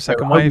 Cross there's no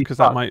second wave because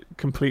that might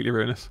completely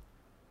ruin us.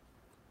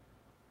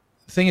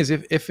 The thing is,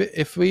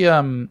 if we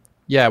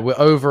we're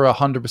over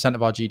 100%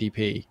 of our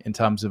GDP in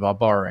terms of our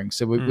borrowing.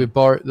 So we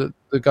borrow.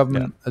 The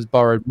government has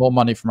borrowed more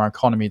money from our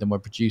economy than we're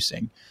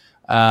producing.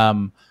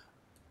 But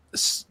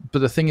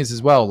the thing is,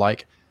 as well,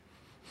 like,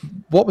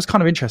 what was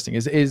kind of interesting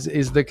is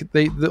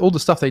all the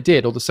stuff they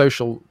did, all the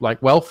social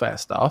welfare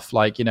stuff,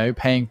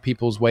 paying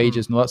people's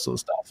wages and all that sort of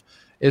stuff,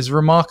 is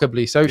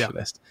remarkably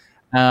socialist.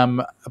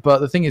 But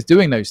the thing is,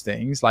 doing those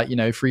things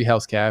free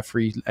healthcare,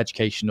 free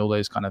education, all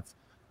those kind of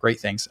great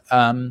things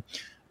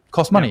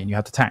cost money, and you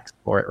have to tax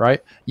for it,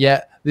 right?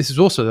 Yet this is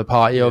also the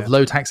party of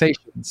low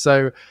taxation,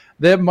 so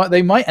they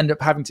might end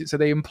up having to. So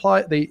they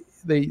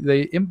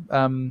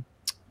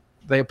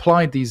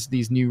applied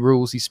these new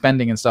rules, these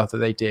spending and stuff that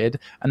they did,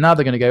 and now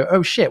they're going to go,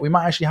 oh shit, we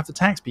might actually have to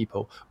tax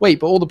people.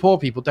 Wait, but all the poor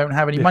people don't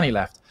have any money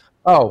left.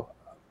 Oh,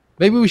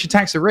 maybe we should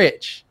tax the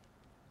rich.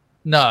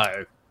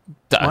 No.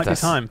 Might be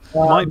time.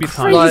 Might be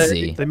time.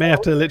 Crazy. They may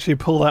have to literally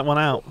pull that one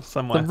out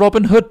somewhere. The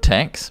Robin Hood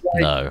tax?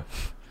 No.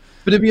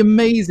 But it'd be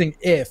amazing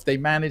if they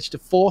managed to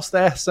force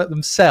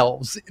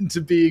themselves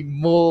into being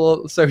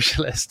more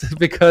socialist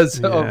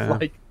because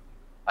of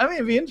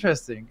it'd be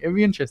interesting.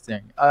 We'll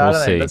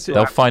see.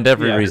 They'll find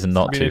every reason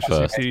not to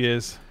first. 2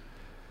 years.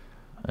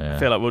 I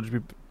feel like we'll just be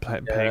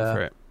paying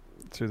for it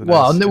through the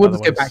and we'll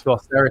just get back to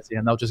austerity,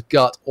 and they'll just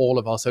gut all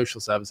of our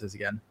social services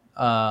again.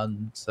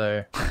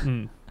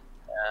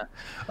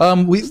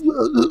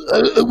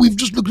 We've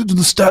just looked into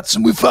the stats,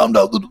 and we found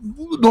out that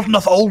not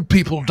enough old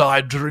people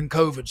died during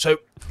COVID, so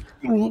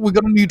we're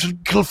going to need to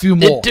kill a few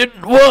more. It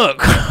didn't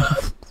work.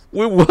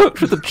 We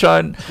worked with the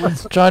Chinese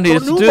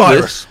to do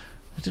this.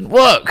 It didn't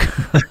work.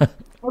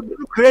 We're going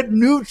to create a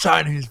new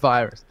Chinese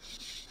virus.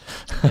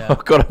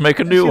 I've got to make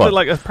a new one.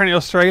 Apparently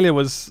Australia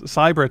was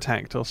cyber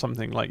attacked or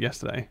something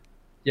yesterday.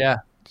 Yeah,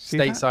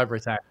 state cyber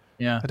attack.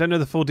 Yeah, I don't know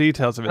the full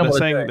details of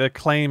it. They're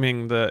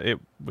claiming that it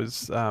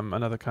was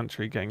another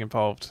country getting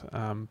involved,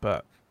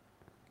 but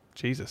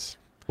Jesus,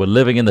 we're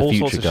living in the future,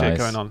 sorts of guys. Shit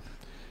going on.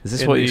 Is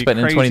this what you expect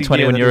in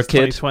 2020 when you're a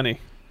kid? 2020.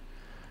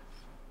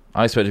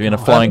 I expect to be in a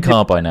flying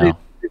car by now.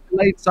 They've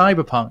delayed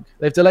Cyberpunk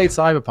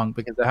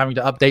because they're having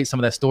to update some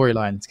of their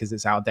storylines because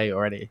it's out of date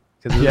already.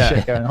 Because there's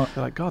shit going on.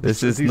 They're like, God, these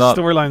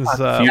storylines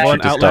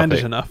weren't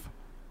outlandish enough.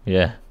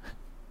 Yeah,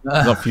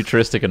 it's not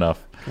futuristic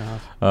enough.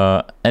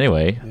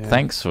 Anyway,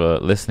 thanks for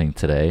listening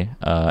today.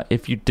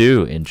 If you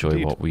do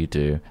enjoy what we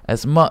do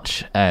as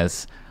much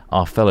as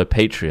our fellow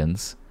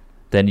Patreons,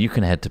 then you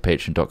can head to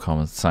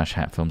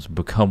patreon.com/hatfilms and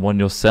become one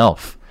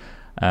yourself.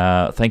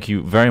 Thank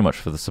you very much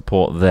for the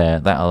support there.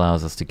 That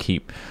allows us to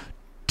keep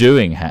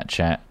doing Hat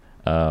Chat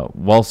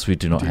whilst we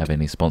do not have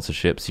any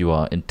sponsorships. You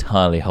are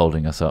entirely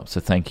holding us up, so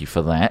thank you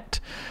for that.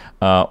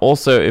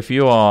 Also, if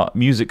you are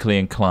musically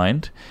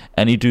inclined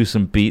and you do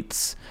some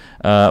beats,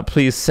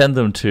 please send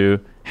them to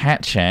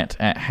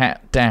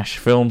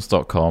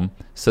hatchat@hat-films.com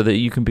so that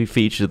you can be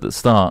featured at the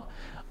start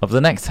of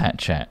the next Hat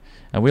Chat.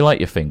 And we like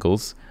your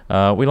fingals.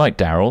 We like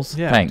Daryl's.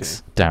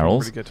 Thanks,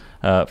 Daryl's,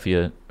 for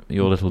your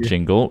little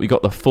jingle. We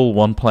got the full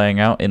one playing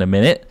out in a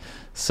minute.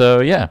 So,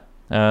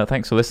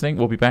 thanks for listening.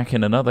 We'll be back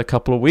in another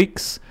couple of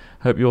weeks.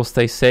 Hope you all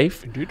stay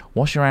safe. Indeed.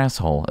 Wash your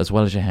asshole as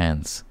well as your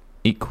hands.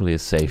 Equally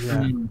as safe. Yeah.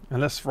 And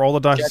let's roll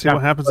the dice and see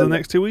what happens in the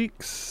next 2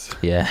 weeks.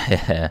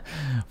 Yeah.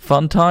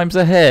 Fun times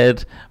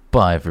ahead.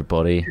 Bye,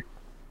 everybody.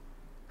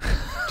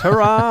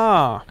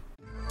 Ta-ra!